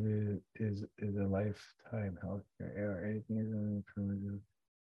most of it is a lifetime health care or anything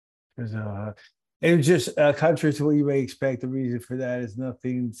there's it was just contrary to what you may expect. The reason for that is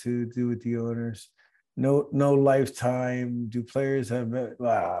nothing to do with the owners. No lifetime. Do players have?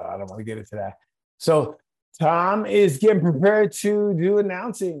 Well, I don't want to get into that. So Tom is getting prepared to do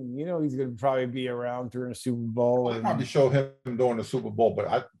announcing. He's going to probably be around during the Super Bowl. Well, probably show him during the Super Bowl,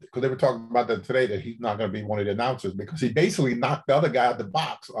 but because they were talking about that today, that he's not going to be one of the announcers because he basically knocked the other guy out the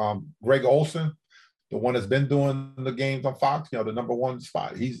box. Greg Olsen, the one that's been doing the games on Fox, the number one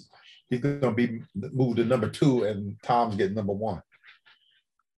spot. He's going to be moved to number 2, and Tom's getting number 1.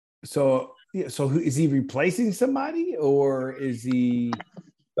 So who is he replacing somebody, or is he?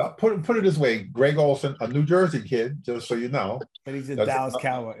 Put it this way: Greg Olsen, a New Jersey kid, just so you know, and he's a Dallas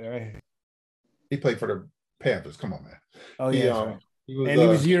Cowboy, right? He played for the Panthers. Come on, man. Oh yeah, right. He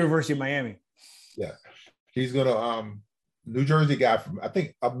was University of Miami. Yeah, he's gonna New Jersey guy from, I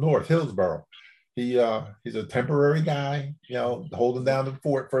think, up north, Hillsborough. He's a temporary guy, holding down the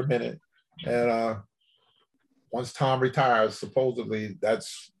fort for a minute, and once Tom retires, supposedly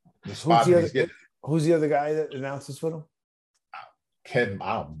that's the spot he's getting. Who's the other guy that announces for him?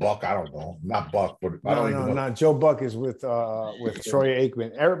 Buck. I don't know. Not Buck, but I don't even know. No. Joe Buck is with Troy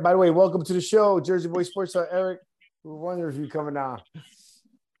Aikman. Eric, by the way, welcome to the show, Jersey Boy Sports. Eric, we wonder if you're coming down.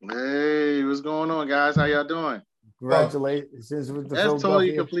 Hey, what's going on, guys? How y'all doing? Congratulations with the That's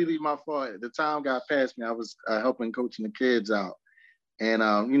totally completely my fault. The time got past me. I was helping coaching the kids out, and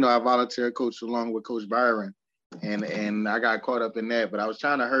I volunteer coach along with Coach Byron, and I got caught up in that. But I was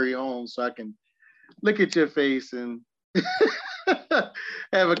trying to hurry home so I can look at your face and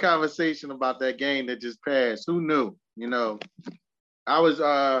have a conversation about that game that just passed. Who knew? I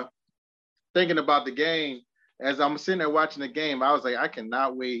was thinking about the game as I'm sitting there watching the game. I was like, I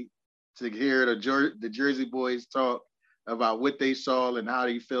cannot wait to hear the Jersey boys talk about what they saw and how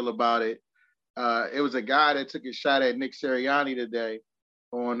they feel about it. It was a guy that took a shot at Nick Sirianni today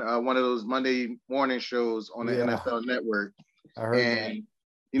on one of those Monday morning shows on the NFL Network. I heard that.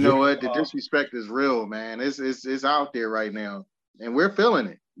 You know what? The disrespect is real, man. It's out there right now, and we're feeling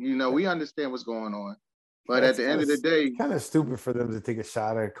it. We understand what's going on, but at the end of the day, it's kind of stupid for them to take a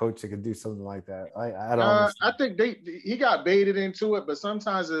shot at a coach that could do something like that. I don't. I think he got baited into it, but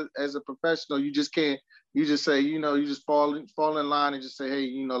sometimes as a professional, you just can't. You just say, you just fall in line and just say,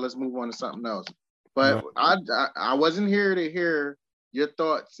 hey, let's move on to something else. But I wasn't here to hear your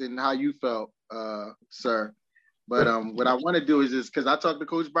thoughts and how you felt, sir. But what I want to do is because I talked to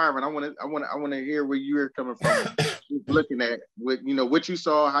Coach Byron, I want to hear where you're coming from, looking at what you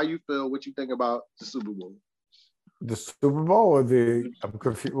saw, how you feel, what you think about the Super Bowl. The Super Bowl or I'm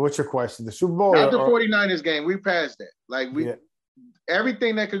confused. What's your question? The Super Bowl? Not the 49ers game. We passed that.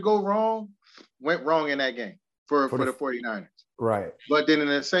 Everything that could go wrong went wrong in that game for the 49ers. Right. But then in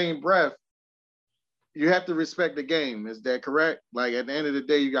the same breath, you have to respect the game. Is that correct? Like at the end of the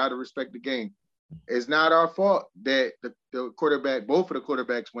day, you got to respect the game. It's not our fault that the quarterback, both of the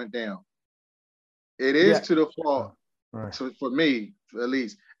quarterbacks went down. It is to the fault, for me at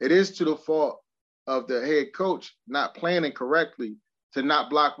least, it is to the fault of the head coach not planning correctly to not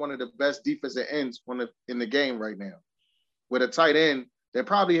block one of the best defensive ends in the game right now. With a tight end that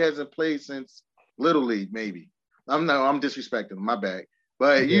probably hasn't played since Little League, maybe. I'm disrespecting him, my bad.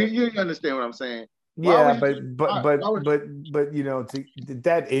 But you understand what I'm saying. Yeah, but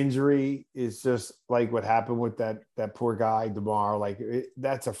that injury is just like what happened with that poor guy DeMar. Like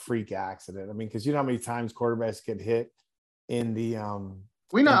that's a freak accident. I mean, because you know how many times quarterbacks get hit in the I'm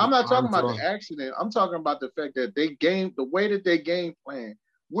not talking about the accident. I'm talking about the fact that the way that they game plan.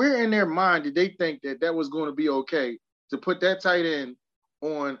 Where in their mind did they think that was going to be okay to put that tight end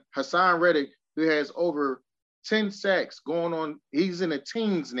on Hassan Reddick, who has over 10 sacks going on? He's in the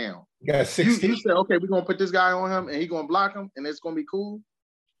teens now. You got 16. You said, okay, we're going to put this guy on him and he's going to block him and it's going to be cool.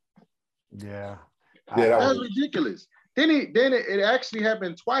 Yeah. That was ridiculous. Then it actually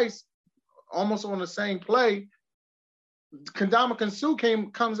happened twice, almost on the same play. Ndamukong Suh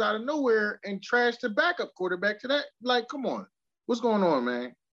comes out of nowhere and trashed the backup quarterback to that. Like, come on. What's going on,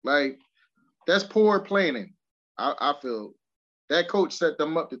 man? Like, that's poor planning. I feel that coach set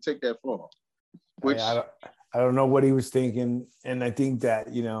them up to take that fall. Which I don't know what he was thinking, and I think that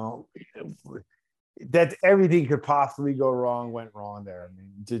that everything could possibly go wrong went wrong there. I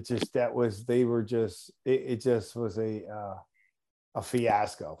mean, it just was a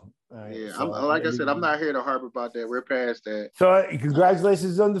fiasco. Right? Yeah, So, like I said, I'm not here to harp about that. We're past that. So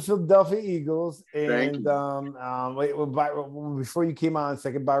congratulations on the Philadelphia Eagles. Thank And you. before you came on,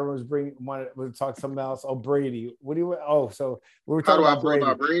 second Byron wanted to talk something else. Oh, Brady. What do you? Oh, so we were talking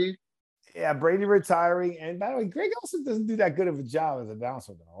about Brady. Yeah, Brady retiring. And by the way, Greg Olsen doesn't do that good of a job as an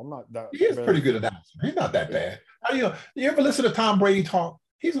announcer, though. I'm not. He is pretty good announcer. He's not that bad. You ever listen to Tom Brady talk?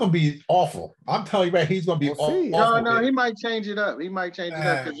 He's going to be awful. I'm telling you, man, he's going to be awful. No, he might change it up. He might change it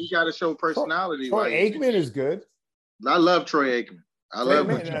up because he got to show personality. Troy Aikman is good. I love Troy Aikman. I love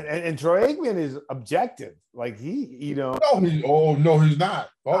him. And Troy Aikman is objective. Like he's not. I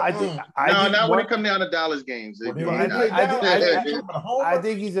think not when it comes down to Dallas games. I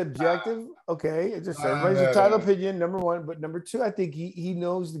think he's objective. Okay, it's just everybody's entitled opinion. Number one, but number two, I think he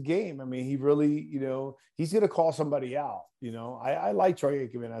knows the game. I mean, he really, he's going to call somebody out. I like Troy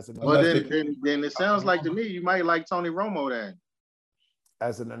Aikman as an. Well, then it sounds like to me you might like Tony Romo then.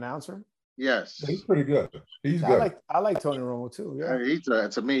 As an announcer. Yes, he's pretty good. He's good. I like Tony Romo too. Yeah,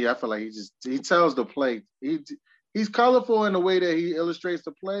 to me, I feel like he tells the play. He's colorful in the way that he illustrates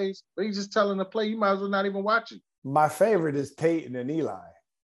the plays, but he's just telling the play. You might as well not even watch it. My favorite is Peyton and Eli.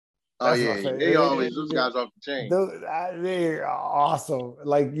 That's they always those guys off the chain. They're awesome.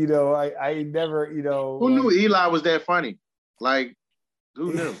 Like I never Who knew Eli was that funny? Like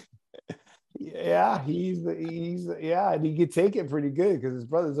who knew? Yeah, and he could take it pretty good because his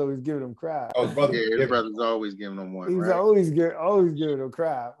brother's always giving him crap. His brother's always giving him one. He's right? always giving him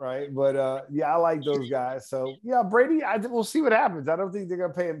crap, right? But I like those guys. So Brady, we'll see what happens. I don't think they're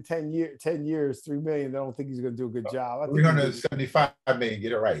gonna pay him 10 years, $3 million. I don't think he's gonna do a good job. $375 million.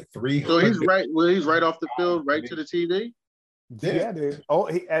 Get it right. So he's right. Well, he's right off the field, right to the TV. Yeah, dude.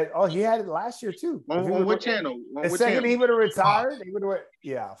 He had it last year too. On what channel? The second he would have retired, he would have.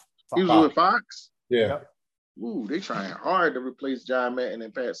 Yeah. He was with Fox? Yeah. Ooh, they trying hard to replace John Madden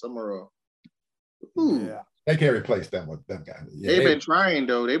and Pat Summerall. Ooh. Yeah. They can't replace them with them guys. Yeah, they've been trying,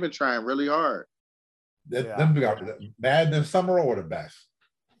 though. They've been trying really hard. Them Madden and Summerall were the best.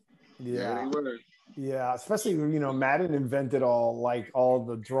 Yeah. Yeah, especially, Madden invented all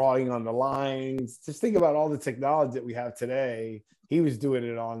the drawing on the lines. Just think about all the technology that we have today. He was doing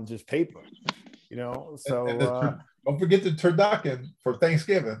it on just paper, so. And don't forget the turducken for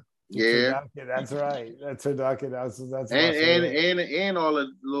Thanksgiving. Yeah, that's right. That's turducken. That's and all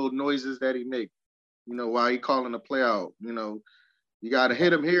the little noises that he make. While he calling the play out. You got to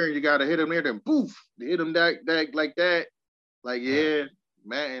hit him here, and you got to hit him there. Then poof, you hit him that like that. Like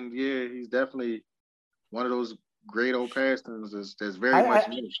Madden. Yeah, he's definitely one of those great old pastors that's very much.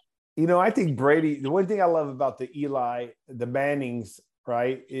 I think Brady. The one thing I love about the Mannings,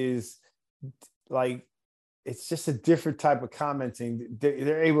 right, is like. It's just a different type of commenting.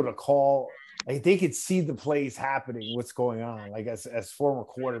 They're able to call, like they could see the plays happening, what's going on, like as former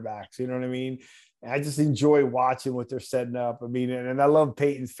quarterbacks, you know what I mean? And I just enjoy watching what they're setting up. I mean, and I love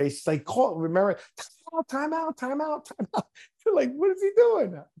Peyton's face. It's like, remember, time out. You're like, what is he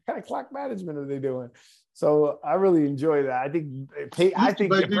doing? What kind of clock management are they doing? So I really enjoy that. I think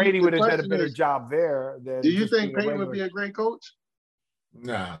Brady would have done a better job there. Do you think Peyton would be a great coach?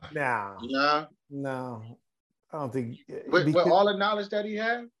 No. I don't think. With all the knowledge that he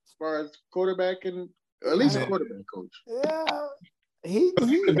has, as far as quarterback and at least a quarterback coach. Yeah,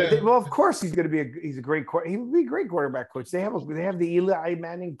 well, of course he's going to be he's a great he would be a great quarterback coach. They have the Eli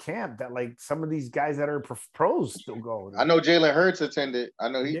Manning camp that like some of these guys that are pros still go. I know Jalen Hurts attended. I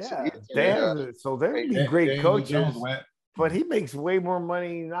know he attended. So they're going to be great coaches. But he makes way more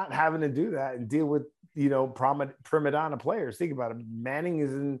money not having to do that and deal with prima donna players. Think about it. Manning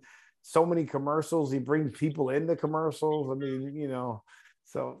is in so many commercials. He brings people into commercials. I mean,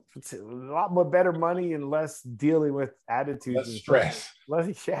 so it's a lot more better money and less dealing with attitudes. Less stress.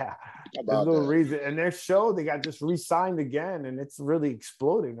 There's no reason. And their show, they got just re-signed again, and it's really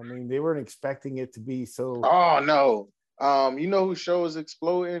exploding. I mean, they weren't expecting it to be so. Oh, no. Whose show is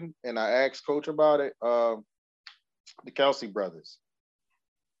exploding? And I asked Coach about it. The Kelce brothers.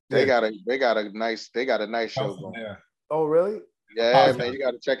 They got a nice show going. Yeah. Oh, really? Yeah, man, you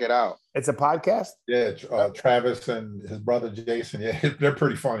got to check it out. It's a podcast? Yeah, Travis and his brother Jason. Yeah, they're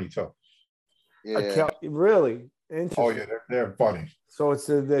pretty funny too. Yeah, really interesting. Oh yeah, they're funny. So it's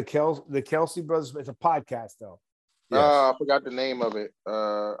the Kelce brothers. It's a podcast though. Yes. I forgot the name of it.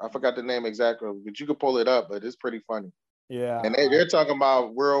 I forgot the name exactly, but you can pull it up. But it's pretty funny. Yeah, and they're talking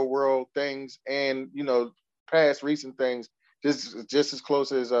about world things and past recent things, just as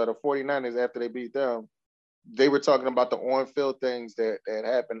close as the 49ers after they beat them. they were talking about the on-field things that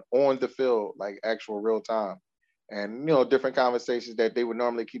happen on the field, like actual real time, and different conversations that they would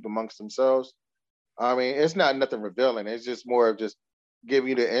normally keep amongst themselves. I mean, it's not nothing revealing. It's just more of just giving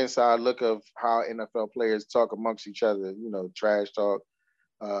you the inside look of how NFL players talk amongst each other. Trash talk.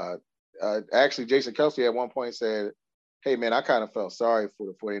 Actually, Jason Kelce at one point said, "Hey, man, I kind of felt sorry for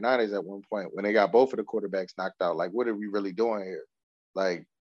the 49ers at one point when they got both of the quarterbacks knocked out. Like, what are we really doing here? Like,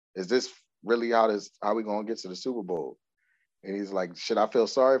 is this really how we going to get to the Super Bowl?" And he's like, "Should I feel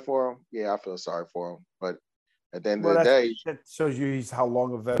sorry for him? Yeah, I feel sorry for him. But at the end of the day, that shows you how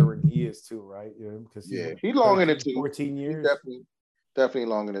long a veteran he is too, right? Because he's long in the tooth. 14 years. He's definitely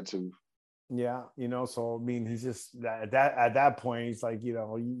long in the tooth. Yeah, so I mean, he's just at that point, he's like, they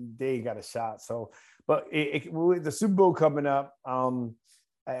ain't got a shot. So, but with the Super Bowl coming up, and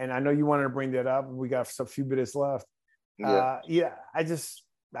I know you wanted to bring that up. We got a few minutes left. Yeah.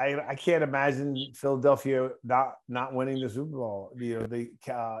 I can't imagine Philadelphia not winning the Super Bowl.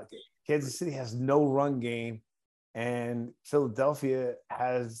 Kansas City has no run game, and Philadelphia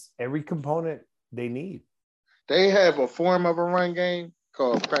has every component they need. They have a form of a run game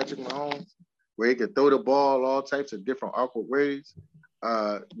called Patrick Mahomes, where he can throw the ball all types of different awkward ways.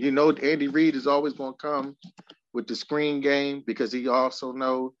 Andy Reid is always going to come with the screen game because he also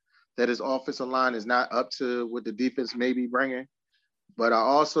knows that his offensive line is not up to what the defense may be bringing. But I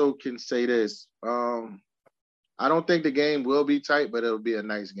also can say this. I don't think the game will be tight, but it'll be a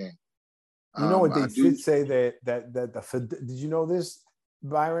nice game. You know what they did say that did you know this,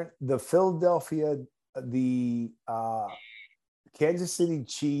 Byron? The Kansas City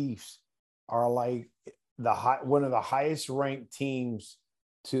Chiefs are like one of the highest ranked teams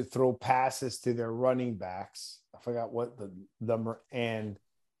to throw passes to their running backs. I forgot what the number, and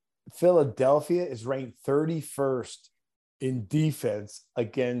Philadelphia is ranked 31st in defense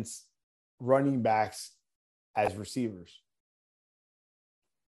against running backs as receivers.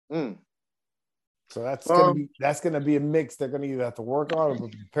 So that's gonna be a mix they're gonna either have to work on or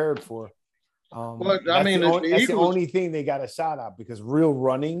be prepared for. That's the only thing they got a shot at, because real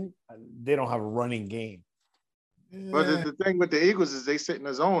running, they don't have a running game. But the thing with the Eagles is they sit in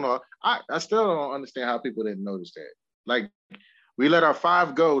the zone. I still don't understand how people didn't notice that. Like, we let our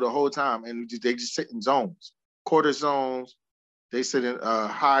 5 go the whole time, and they just sit in zones, quarter zones. They sit in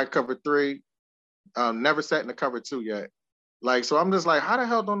high cover 3. Never sat in the cover 2 yet. Like, so I'm just like, how the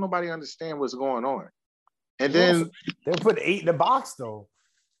hell don't nobody understand what's going on? And then they'll put 8 in the box though.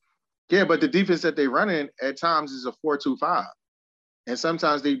 Yeah, but the defense that they run in at times is a 4-2-5, and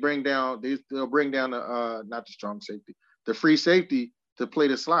sometimes they'll bring down the not the strong safety, the free safety to play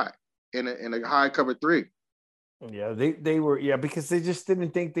the slot in a high cover 3. Yeah, they were because they just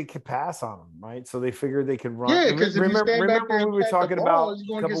didn't think they could pass on them, right? So they figured they could run. Yeah, because remember we were talking about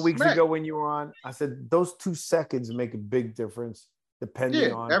a couple weeks ago when you were on. I said those 2 seconds make a big difference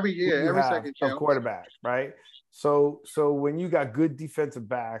depending on every second a quarterback, right? So when you got good defensive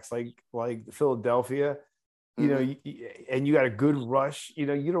backs like Philadelphia, and you got a good rush, you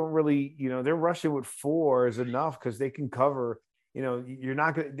don't really, they're rushing with 4 is enough because they can cover. You're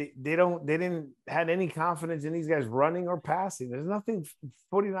not going to, they didn't have any confidence in these guys running or passing. There's nothing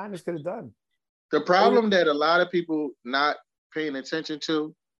 49ers could have done. The problem that a lot of people not paying attention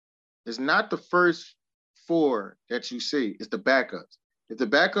to is not the first 4 that you see, it's the backups.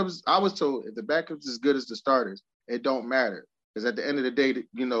 I was told, if the backups as good as the starters, it don't matter. Because at the end of the day,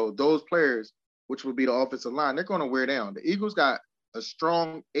 those players, which would be the offensive line, they're going to wear down. The Eagles got a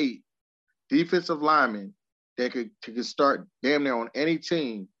strong 8 defensive linemen that could start damn near on any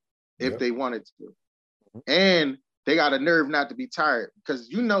team if they wanted to. And they got a nerve not to be tired, because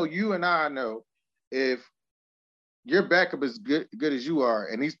you and I know, if your backup is good as you are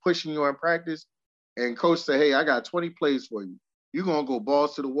and he's pushing you in practice and coach say, hey, I got 20 plays for you, you're going to go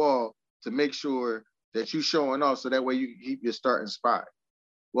balls to the wall to make sure that you showing off so that way you can keep your starting spot.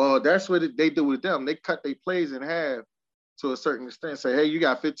 Well, that's what they do with them. They cut their plays in half to a certain extent, say, hey, you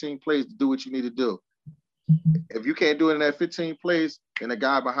got 15 plays to do what you need to do. If you can't do it in that 15 plays, then the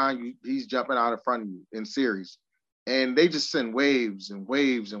guy behind you, he's jumping out in front of you in series. And they just send waves and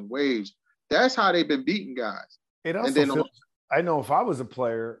waves and waves. That's how they've been beating guys. It also I know if I was a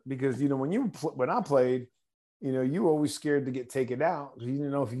player, because, when I played, you were always scared to get taken out. You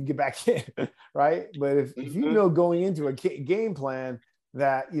didn't know if you can get back in, right? But if you going into a game plan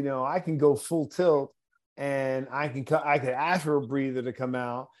that, I can go full tilt and I can ask for a breather to come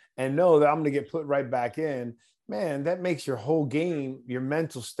out and know that I'm going to get put right back in, man, that makes your whole game, your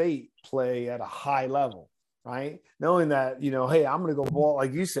mental state, play at a high level, right? Knowing that, hey, I'm going to go ball,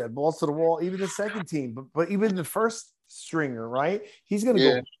 like you said, balls to the wall, even the second team, but even the first stringer, right? He's going to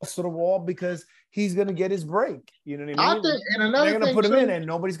go to the wall because he's going to get his break. You know what I mean? I think, and another they're going to thing put him too, in, and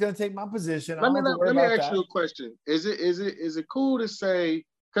nobody's going to take my position. let me ask you a question. Is it cool to say,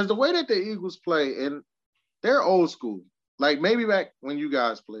 because the way that the Eagles play, and they're old school, like maybe back when you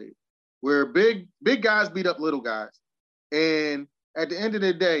guys played, where big guys beat up little guys, and at the end of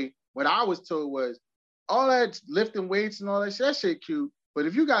the day, what I was told was all that lifting weights and all that shit cute, but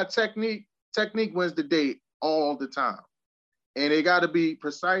if you got technique wins the day all the time. And it got to be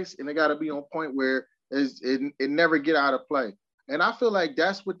precise, and it got to be on point where it never get out of play. And I feel like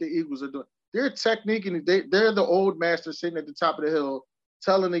that's what the Eagles are doing. Their technique, and they're the old master sitting at the top of the hill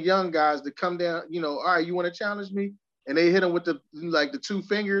telling the young guys to come down, all right, you want to challenge me? And they hit him with the two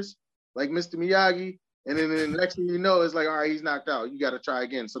fingers, like Mr. Miyagi. And then the next thing you know, it's like, all right, he's knocked out. You got to try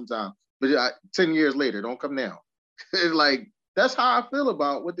again sometime. But 10 years later, don't come now. Like, that's how I feel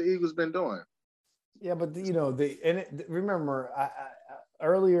about what the Eagles been doing. Yeah, but remember,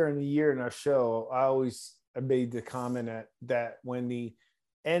 earlier in the year in our show, I made the comment that when the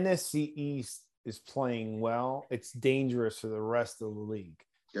NFC East is playing well, it's dangerous for the rest of the league.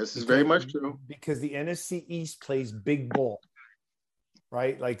 This is very much true. Because the NFC East plays big ball,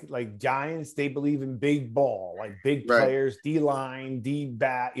 right? Like Giants, they believe in big ball, like big players, D-line,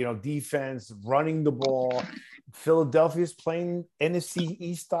 D-back, defense, running the ball. Philadelphia's playing NFC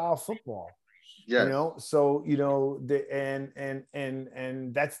East style football. Yeah. So and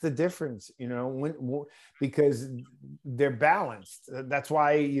that's the difference, because they're balanced. That's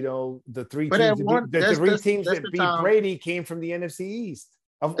why the three teams that beat Brady came from the NFC East.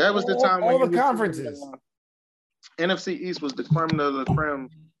 That was the time all the conferences. NFC East was the creme de la creme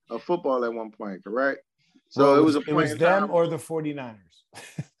of football at one point, correct? So it was them or the 49ers.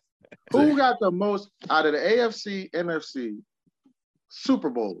 Who got the most out of the AFC, NFC Super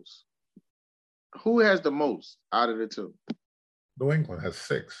Bowls? Who has the most out of the two? New England has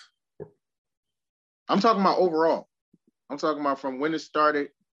 6. I'm talking about overall. I'm talking about from when it started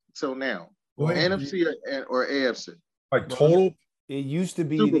till now. NFC or AFC? Like total? It used to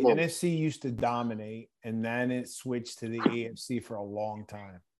be the NFC used to dominate, and then it switched to the AFC for a long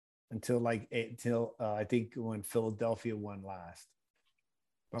time until I think when Philadelphia won last.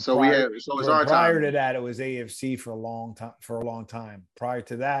 Prior to that, it was AFC for a long time. Prior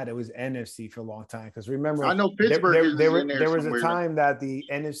to that, it was NFC for a long time. Because remember, I know Pittsburgh. There was a time that the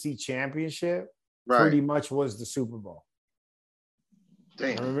NFC Championship pretty much was the Super Bowl.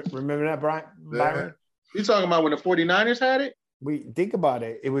 Damn. Remember that, Byron? Yeah. You talking about when the 49ers had it? We think about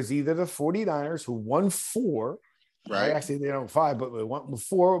it. It was either the 49ers who won 4. Right. Actually, they don't 5, but they won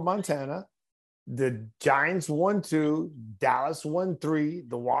 4 with Montana. The Giants won 2, Dallas won 3,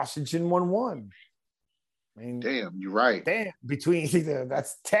 the Washington won 1. I mean, damn, you're right. Damn,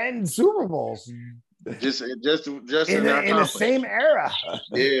 that's 10 Super Bowls. Just in the same era.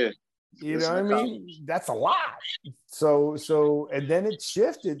 Yeah. You know what I mean? That's a lot. So, and then it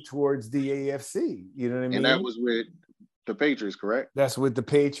shifted towards the AFC. You know what I mean? And that was with the Patriots, correct? That's with the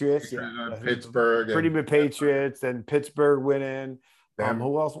Patriots. Yeah. Pittsburgh. Pretty good Patriots, and Pittsburgh winning.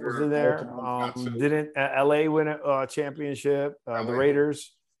 Who else was in there? Didn't LA win a championship? The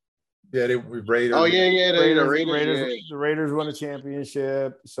Raiders. Yeah, Raiders. Oh yeah, the Raiders won a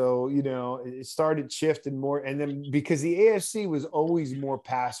championship. So it started shifting more, and then because the AFC was always more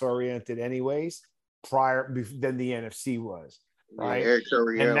pass oriented, anyways, than the NFC was, right? Yeah,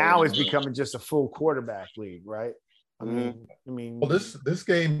 and now it's becoming just a full quarterback league, right? I mean, well, this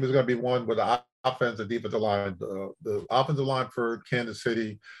game is going to be one with the offensive defensive line. The offensive line for Kansas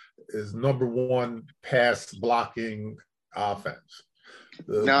City is number 1 pass blocking offense.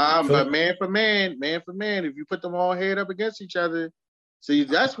 But man for man, if you put them all head up against each other, see,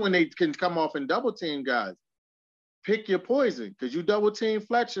 that's when they can come off and double team guys. Pick your poison, because you double team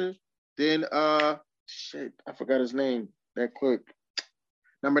Fletcher, then I forgot his name that quick.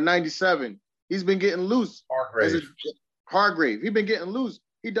 Number 97. He's been getting loose. Hargrave. He's been getting loose.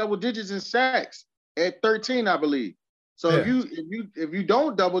 He double digits in sacks at 13, I believe. So if you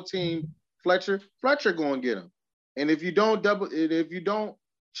don't double team Fletcher going to get him. And if you don't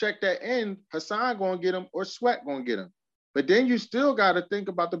check that end, Hassan going to get him or Sweat going to get him. But then you still got to think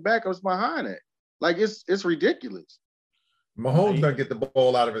about the backups behind it. Like it's ridiculous. Mahomes going to get the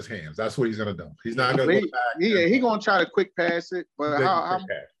ball out of his hands. That's what he's going to do. He's not going to go back. Yeah, he's going to try to quick pass it. But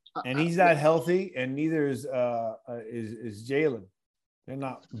and he's not healthy, and neither is Jalen. They're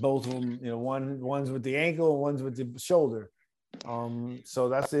not both of them. One's with the ankle, and one's with the shoulder. So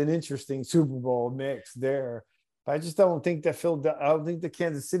that's an interesting Super Bowl mix there. But I just don't think that I don't think the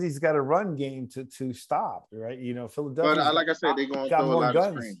Kansas City's got a run game to stop, right? Philadelphia. But like I said, they're going to throw a lot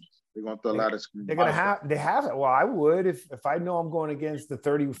of screens. They're gonna throw a lot of screens. They're gonna have it. Well, I would if I know I'm going against the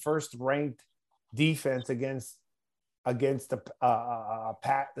 31st ranked defense against the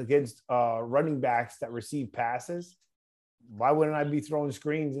running backs that receive passes. Why wouldn't I be throwing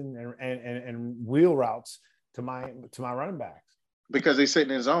screens and wheel routes to my running backs? Because they're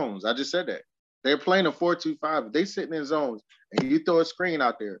sitting in zones. I just said that. They're playing a 4-2-5. They sitting in zones, and you throw a screen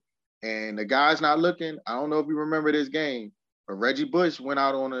out there, and the guy's not looking. I don't know if you remember this game, but Reggie Bush went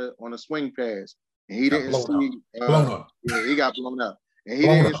out on a swing pass, and he didn't see. Yeah, he got blown up, and he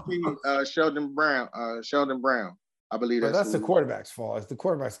didn't see Sheldon Brown. I believe that's the quarterback's fault. It's the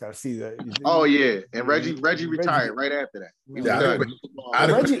quarterback's got to see that. Oh yeah, and Reggie retired right after that.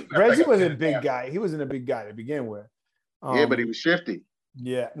 Reggie wasn't a big guy. He wasn't a big guy to begin with. Yeah, but he was shifty.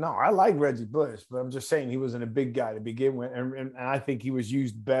 Yeah, no, I like Reggie Bush, but I'm just saying he wasn't a big guy to begin with, and I think he was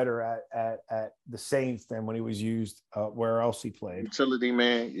used better at the Saints than when he was used where else he played. Utility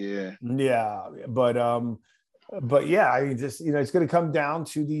man, yeah. Yeah, but yeah, I just it's going to come down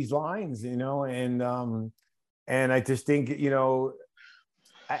to these lines, and I just think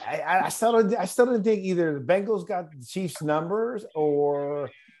I still didn't think either the Bengals got the Chiefs' numbers or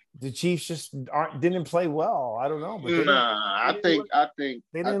the Chiefs just didn't play well. I don't know. But I think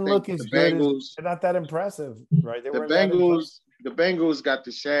they didn't look as good. They're not that impressive, right? The Bengals got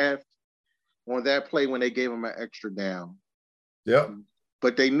the shaft on that play when they gave them an extra down. Yep.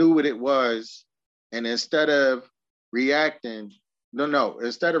 But they knew what it was, and instead of reacting,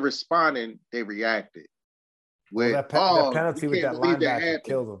 instead of responding, they reacted. That penalty with that linebacker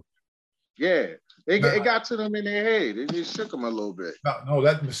killed them. Yeah. It got to them in their head. It just shook them a little bit. No,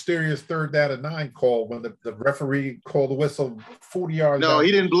 that mysterious 3rd down and 9 call when the referee called the whistle 40 yards. No,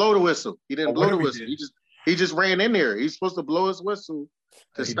 he didn't blow the whistle. He didn't blow the whistle. He just ran in there. He's supposed to blow his whistle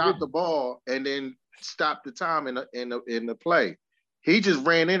to stop the ball and then stop the time in the play. He just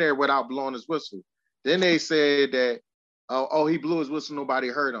ran in there without blowing his whistle. Then they said that he blew his whistle. Nobody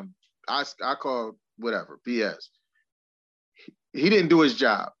heard him. I called whatever BS. He didn't do his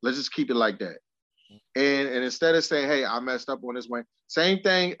job. Let's just keep it like that. And instead of saying, hey, I messed up on this one, same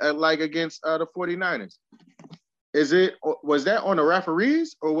thing like against the 49ers. Was that on the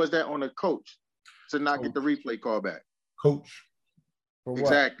referees or was that on the coach to not get the replay call back? Coach. For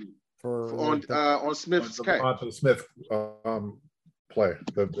exactly. On Smith's catch. On the Smith play.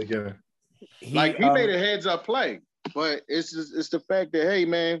 Again. He made a heads-up play, but it's the fact that, hey,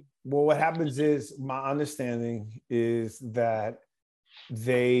 man. Well, what happens is, my understanding is that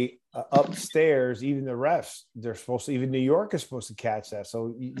they upstairs, even the refs, they're supposed to, even New York is supposed to catch that.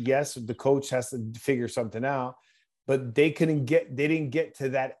 So yes, the coach has to figure something out, but they didn't get to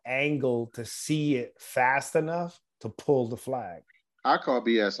that angle to see it fast enough to pull the flag. I call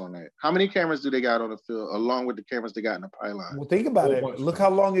BS on that. How many cameras do they got on the field along with the cameras they got in the pylon? Well, think about it. Look how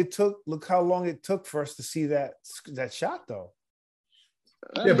long it took for us to see that shot though.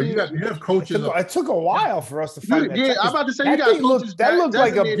 Yeah, but you have coaches. It took a while for us to find that. Yeah, I'm about to say you got coaches. That looked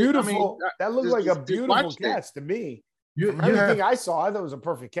like a beautiful. That looked like a beautiful catch to me. Everything I saw, I thought it was a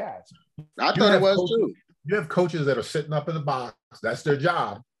perfect catch. I thought it was too. You have coaches that are sitting up in the box. That's their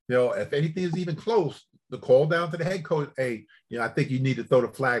job. If anything is even close, the call down to the head coach. Hey, I think you need to throw the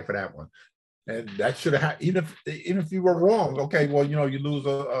flag for that one. And that should have happened. Even if you were wrong, okay, well, you lose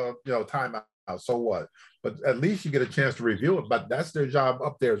a timeout. So what? But at least you get a chance to review it. But that's their job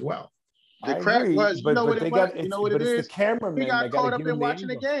up there as well. The crack was, you know what it is? The cameraman. He got caught up in watching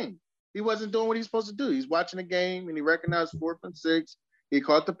the game. He wasn't doing what he's supposed to do. He's watching the game and he recognized 4th and 6. He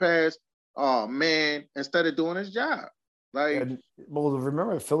caught the pass. Oh man! Instead of doing his job,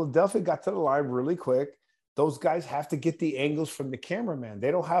 remember, Philadelphia got to the line really quick. Those guys have to get the angles from the cameraman. They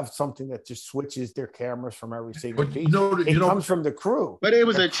don't have something that just switches their cameras from every single piece. It comes from the crew. But it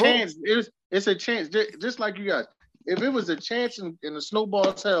was a chance. It's a chance, just like you guys. If it was a chance in the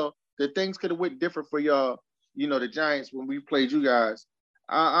snowball tell that things could have went different for y'all, the Giants when we played you guys.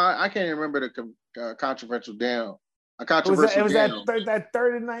 I can't even remember the controversial down. It was that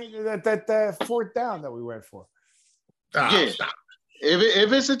 3rd and 9, that 4th down that we went for. Yeah.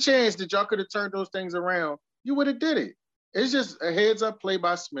 If it's a chance that y'all could have turned those things around, you would have did it. It's just a heads-up play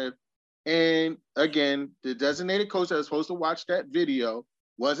by Smith. And again, the designated coach that was supposed to watch that video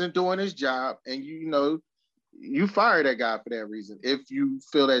wasn't doing his job. And you fire that guy for that reason if you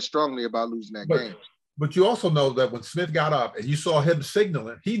feel that strongly about losing that game. But you also know that when Smith got up and you saw him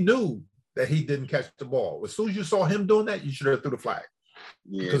signaling, he knew that he didn't catch the ball. As soon as you saw him doing that, you should have threw the flag.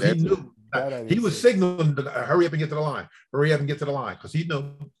 Yeah, because he knew he was signaling to hurry up and get to the line. Hurry up and get to the line because he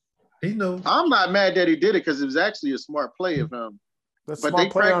knew. He knew. I'm not mad that he did it because it was actually a smart play of him. But they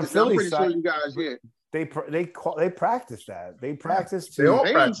practiced. I'm pretty sure you guys, They practice that. They practice They all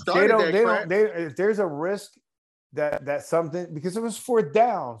They practice. started that crap. if there's a risk that something, because it was fourth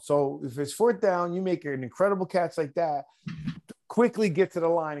down. So if it's fourth down, you make an incredible catch like that, quickly get to the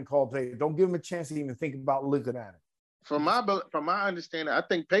line and call play. Don't give them a chance to even think about looking at it. From my understanding, I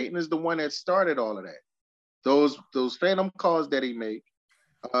think Peyton is the one that started all of that. Those phantom calls that he make,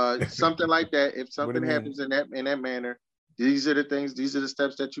 something like that. If something happens in that manner, these are the things. These are the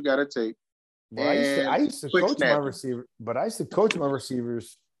steps that you got to take. Well, I used to coach my receiver, but I used to coach my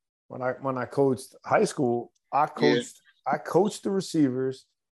receivers when I coached high school. I coached the receivers.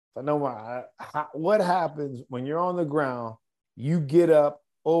 I know what happens when you're on the ground. You get up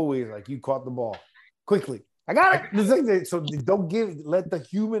always like you caught the ball quickly. I got it. So don't let the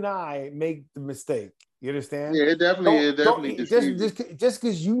human eye make the mistake. You understand? Yeah, it definitely. Just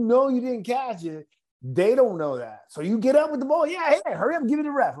because you know you didn't catch it, they don't know that. So you get up with the ball. Yeah, hey, hurry up, give it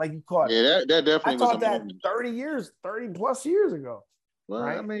a ref like you caught it. Yeah, that definitely. I taught that 30 plus years ago. Well,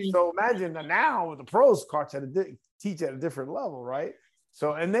 right? I mean, So imagine now with the pros teach at a different level, right?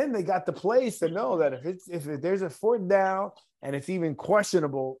 So and then they got the plays to know that if there's a fourth down and it's even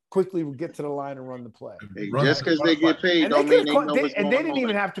questionable, quickly we'll get to the line and run the play. Just because they get paid And don't mean they know what's and going they didn't on.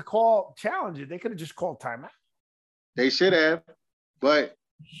 even have to challenge it. They could have just called timeout. They should have, but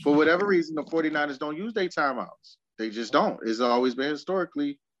for whatever reason, the 49ers don't use their timeouts. They just don't. It's always been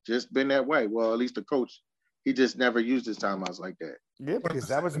historically just been that way. Well, at least the coach, he just never used his timeouts like that. Yeah, because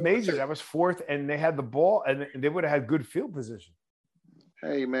that was major. That was fourth, and they had the ball, and they would have had good field position.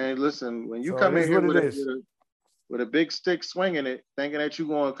 Hey, man, listen, when you come in here with a big stick swinging it, thinking that you're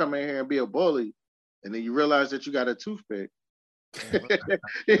going to come in here and be a bully, and then you realize that you got a toothpick. You know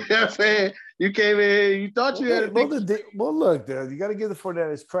what I'm saying? You came in, you thought you had a big... look, you got to give the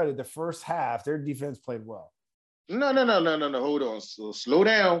 49ers credit. The first half, their defense played well. No. Hold on. So slow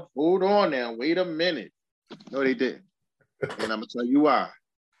down. Hold on now. Wait a minute. No, they didn't. And I'm going to tell you why.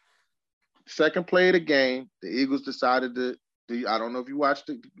 Second play of the game, the Eagles decided I don't know if you watched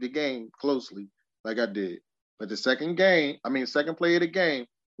the game closely like I did, but the second play of the game,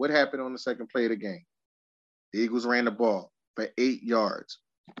 what happened on the second play of the game? The Eagles ran the ball for 8 yards.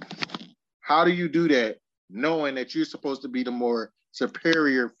 How do you do that knowing that you're supposed to be the more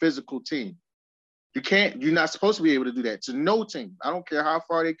superior physical team? You're not supposed to be able to do that to no team. I don't care how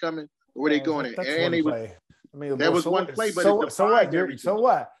far they coming or where they going at. And there was one play, but so what? So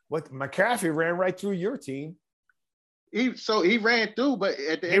what? What McCaffrey ran right through your team. He ran through, but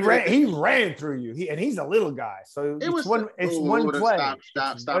at the end he ran through you. He's a little guy, so it's one play.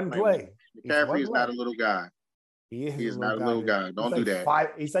 Stop play. McCaffrey is not a little guy. He is not a little guy. Don't do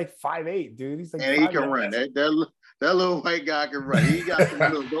that. He's like 5'8", dude. He's like, and he can run. That little white guy can run. He got some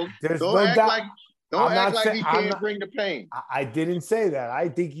little. Don't act like he can't bring the pain. I didn't say that. I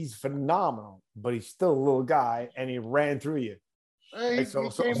think he's phenomenal, but he's still a little guy, and he ran through you. Hey,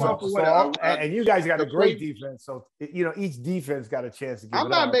 and you guys got a great defense. So each defense got a chance to give I'm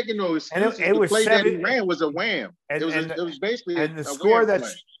not making no excuses. And the play that he ran was a wham. It was basically the score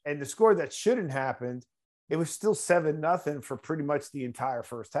the score that shouldn't happen. It was still 7-0 for pretty much the entire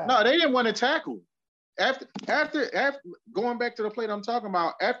first half. No, they didn't want to tackle. After going back to the play that I'm talking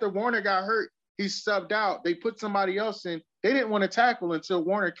about, after Warner got hurt, he subbed out. They put somebody else in. They didn't want to tackle until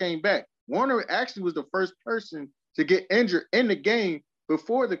Warner came back. Warner actually was the first person to get injured in the game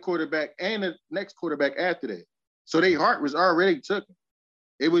before the quarterback and the next quarterback after that. So their heart was already taken.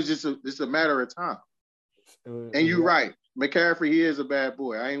 It was just a matter of time. And you're right. McCaffrey, he is a bad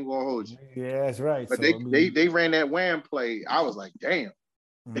boy. I ain't gonna hold you. Yeah, that's right. But they ran that wham play. I was like, damn.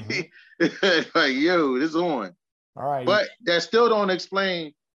 Mm-hmm. Like, yo, this is on. All right. But that still don't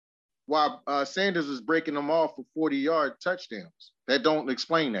explain why Sanders was breaking them off for 40-yard touchdowns. That don't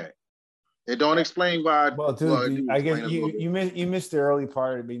explain that. It don't explain why. Well, dude, I guess you missed the early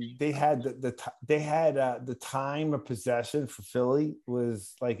part. I mean, they had the time of possession for Philly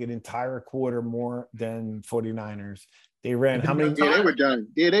was like an entire quarter more than 49ers. They ran how many? Yeah, they were done.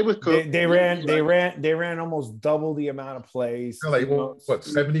 Yeah, they was cooked. They ran almost double the amount of plays. Like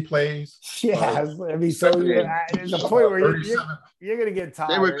 70 plays? Yeah, I mean, so there's a point where you're gonna get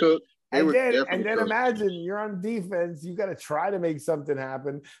tired. They were cooked. And then imagine you're on defense. You got to try to make something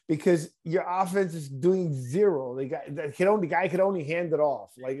happen because your offense is doing zero. The guy could only hand it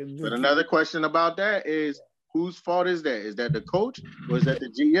off. But another question about that is whose fault is that? Is that the coach or is that the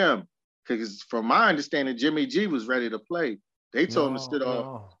GM? Because from my understanding, Jimmy G was ready to play. They told him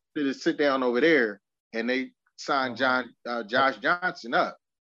to sit down over there, and they signed Josh Johnson up.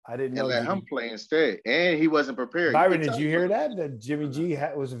 I didn't know. And let him play instead, and he wasn't prepared. Byron, did you hear that Jimmy G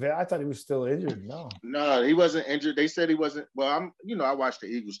was? I thought he was still injured. No, he wasn't injured. They said he wasn't. Well, I watch the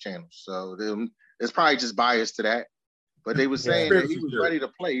Eagles channel, so It's probably just biased to that. But they were saying that he was ready to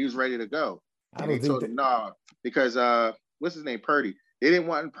play. He was ready to go. And they told him no, because what's his name? Purdy. They didn't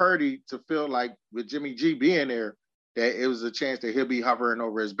want Purdy to feel like with Jimmy G being there, that it was a chance that he'll be hovering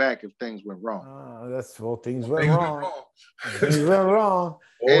over his back if things went wrong. Things went wrong. Things went wrong.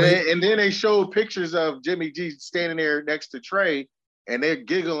 And then they showed pictures of Jimmy G standing there next to Trey, and they're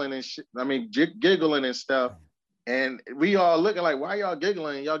giggling and shit. I mean, giggling and stuff. And we all looking like, why y'all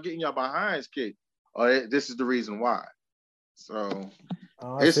giggling? Y'all getting y'all behinds kicked. This is the reason why. So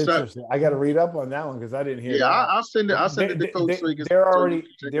it's interesting. I got to read up on that one because I didn't hear. Yeah, I'll send it. I'll send it to Coach.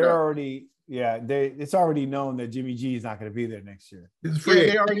 It's already known that Jimmy G is not going to be there next year.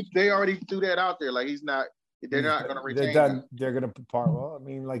 Yeah, they already threw that out there. Like he's not. They're not going to retain him. They're going to part. Well, I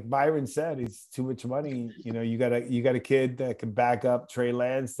mean, like Byron said, it's too much money. You know, you got a kid that can back up Trey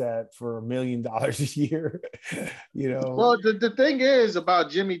Lance that for $1 million a year. You know. Well, the thing is about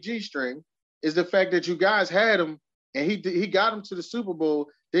Jimmy G string is the fact that you guys had him and he got him to the Super Bowl.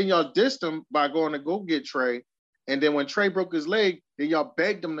 Then y'all dissed him by going to go get Trey, and then when Trey broke his leg, then y'all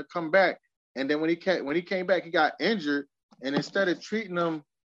begged him to come back. And then when he came back, he got injured. And instead of treating him,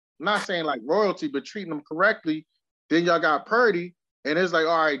 I'm not saying like royalty, but treating him correctly, then y'all got Purdy. And it's like,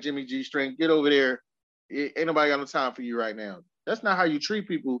 all right, Jimmy G string, get over there. Ain't nobody got no time for you right now. That's not how you treat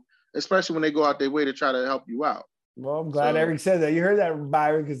people, especially when they go out their way to try to help you out. Well, I'm glad Eric said that. You heard that,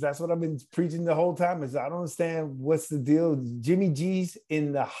 Byron, because that's what I've been preaching the whole time. Is I don't understand what's the deal. Jimmy G's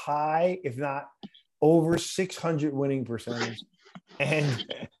in the high, if not over 600 winning percentage, and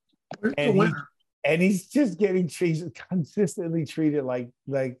he's just getting consistently treated like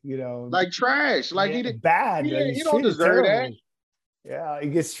trash, like he did bad. He don't deserve that. Yeah, he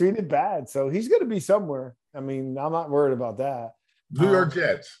gets treated bad, so he's going to be somewhere. I mean, I'm not worried about that. New York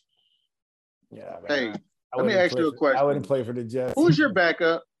Jets. Yeah. Man. Hey, let me ask you a question. I wouldn't play for the Jets. Who's your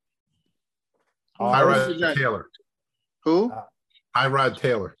backup? Tyrod Taylor. Who? Tyrod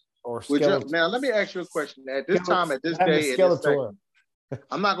Taylor. Or now, let me ask you a question. At this time, at this day,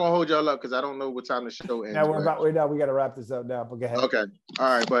 I'm not gonna hold y'all up because I don't know what time the show ends. Now we got to wrap this up now. But go ahead. Okay,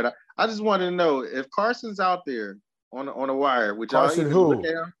 all right. But I just wanted to know if Carson's out there on a wire. Which Carson who?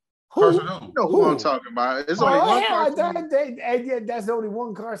 Carson who? You know who I'm talking about. It's only one Carson. That's the only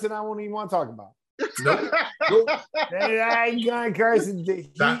one Carson I won't even want to talk about. Nope. I ain't going Carson.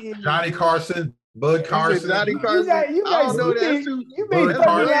 Johnny Carson, Bud Carson. Johnny Carson. You made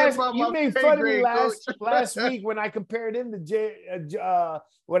fun of me last week when I compared him to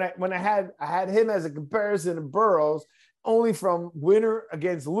when I had him as a comparison to Burrows, only from winner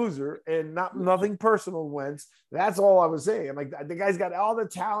against loser and nothing personal Wentz. That's all I was saying. I'm like, the guy's got all the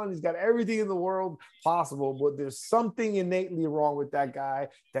talent, he's got everything in the world possible, but there's something innately wrong with that guy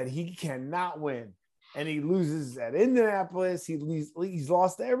that he cannot win. And he loses at Indianapolis. He's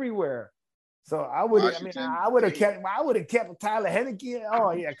lost everywhere. So I would have kept Tyler Henneke.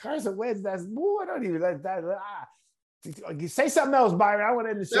 Oh yeah, Carson Wentz. That's boy. I don't even say something else, Byron. I want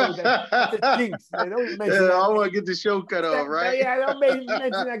to end the show with that. I want to get the show cut off, right? Yeah, don't mention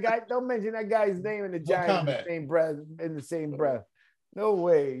that guy. Don't mention that guy's name in the Giants in the same breath. No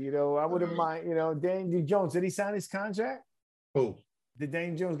way. You know, I wouldn't mind. You know, Daniel Jones. Did he sign his contract? Who? Did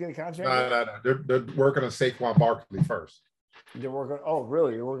Daniel Jones get a contract? No. They're working on Saquon Barkley first. They're working. Oh,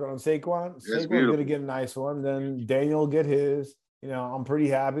 really? They're working on Saquon. That's Saquon's gonna get a nice one. Then Daniel will get his. You know, I'm pretty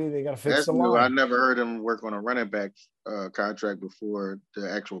happy. They got to fix the line. I never heard him work on a running back contract before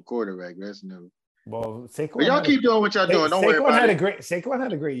the actual quarterback. That's new. Well, Saquon. But y'all keep doing what y'all doing. Don't worry about it. Saquon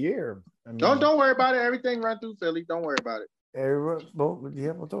had a great year. I mean, don't worry about it. Everything run through Philly. Don't worry about it.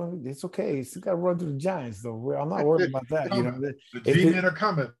 It's okay. It's got to run through the Giants, though. I'm not worried about that. You know, the G-men are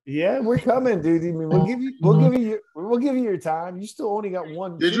coming. Yeah, we're coming, dude. I mean, we'll give you your time. You still only got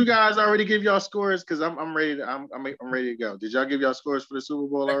one. Did you guys already give y'all scores? Because I'm ready. I'm ready to go. Did y'all give y'all scores for the Super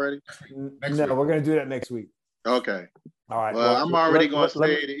Bowl already? No, we're gonna do that next week. Okay. All right. Well, I'm already gonna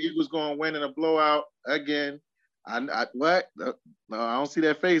say the Eagles gonna win in a blowout again. What? No, I don't see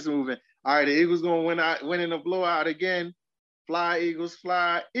that face moving. All right, the Eagles gonna win in a blowout again. Fly Eagles,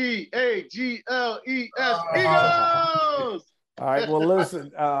 fly. EAGLES, Eagles. All right. Well,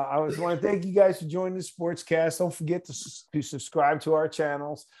 listen, I just want to thank you guys for joining the Sportscast. Don't forget to subscribe to our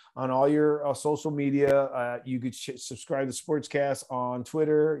channels on all your social media. You could subscribe to Sportscast on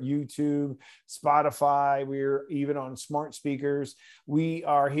Twitter, YouTube, Spotify. We're even on smart speakers. We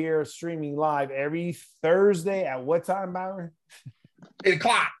are here streaming live every Thursday at what time, Byron? 8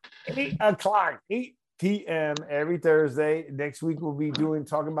 o'clock. 8 o'clock. 8 p.m. every Thursday. Next week we'll be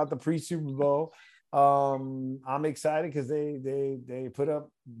talking about the pre-Super Bowl. I'm excited because they put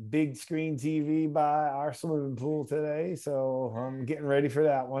up big screen TV by our swimming pool today, so I'm getting ready for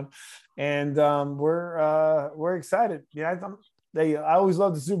that one, and we're excited. Yeah, I always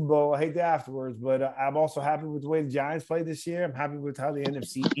love the Super Bowl. I hate the afterwards, but I'm also happy with the way the Giants played this year. I'm happy with how the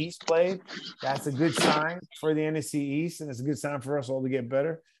NFC East played. That's a good sign for the NFC East, and it's a good sign for us all to get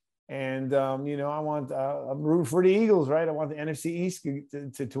better. And I'm rooting for the Eagles, right? I want the NFC East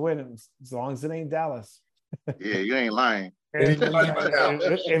to win, as long as it ain't Dallas. Yeah, you ain't lying. If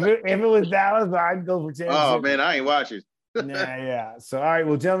it was Dallas, I'd go for Tampa. Oh man, I ain't watching. Yeah. So, all right.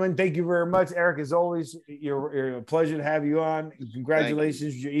 Well, gentlemen, thank you very much. Eric, as always, you're a pleasure to have you on.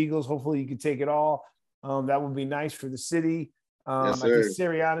 Congratulations, your Eagles. Hopefully you can take it all. That would be nice for the city. Yes, I think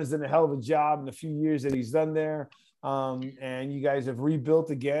Sirianni's done a hell of a job in the few years that he's done there. And you guys have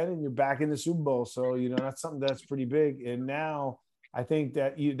rebuilt again and you're back in the Super Bowl. So, that's something that's pretty big. And now I think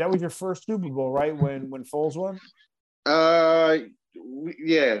that was your first Super Bowl, right? When Foles won?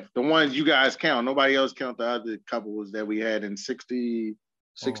 Yeah, the ones you guys count. Nobody else count the other couples that we had in 60,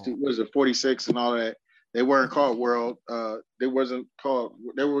 what was it, 46 and all that. They weren't called world. They were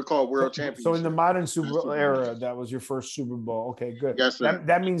called world champions. So in the modern Super Bowl era, that was your first Super Bowl. Okay, good. Yes, sir.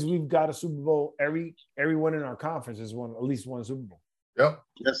 That means we've got a Super Bowl. Everyone in our conference has won at least one Super Bowl. Yep.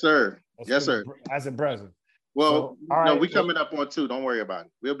 Yes, sir. Yes, sir. As a present. Well, we coming up on 2. Don't worry about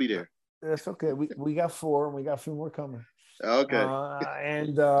it. We'll be there. That's okay. We got 4 and we got a few more coming. Okay. All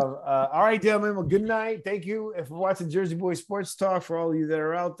right, gentlemen. Well, good night. Thank you for watching Jersey Boys Sports Talk. For all of you that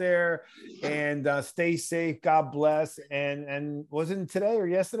are out there, and stay safe. God bless. And wasn't today or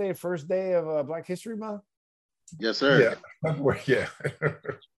yesterday the first day of Black History Month? Yes, sir. Yeah.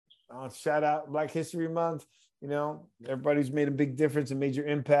 Shout out Black History Month. Everybody's made a big difference and major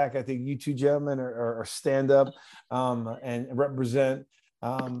impact. I think you two gentlemen are stand up and represent.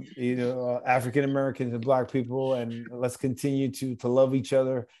 African Americans and Black people, and let's continue to love each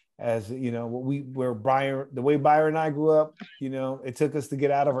other. As the way Byron and I grew up, it took us to get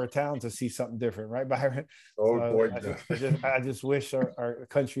out of our town to see something different, right, Byron? I just wish our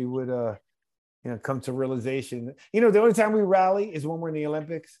country would come to realization. The only time we rally is when we're in the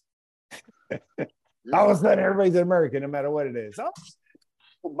Olympics. All of a sudden everybody's American, no matter what it is.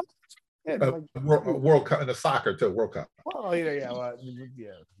 World Cup and the soccer too. World Cup. Well, it's a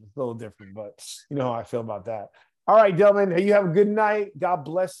little different, but you know how I feel about that. All right, gentlemen, you have a good night. God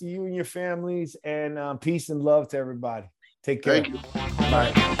bless you and your families, and peace and love to everybody. Take care. Thank you.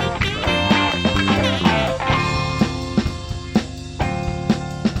 Bye.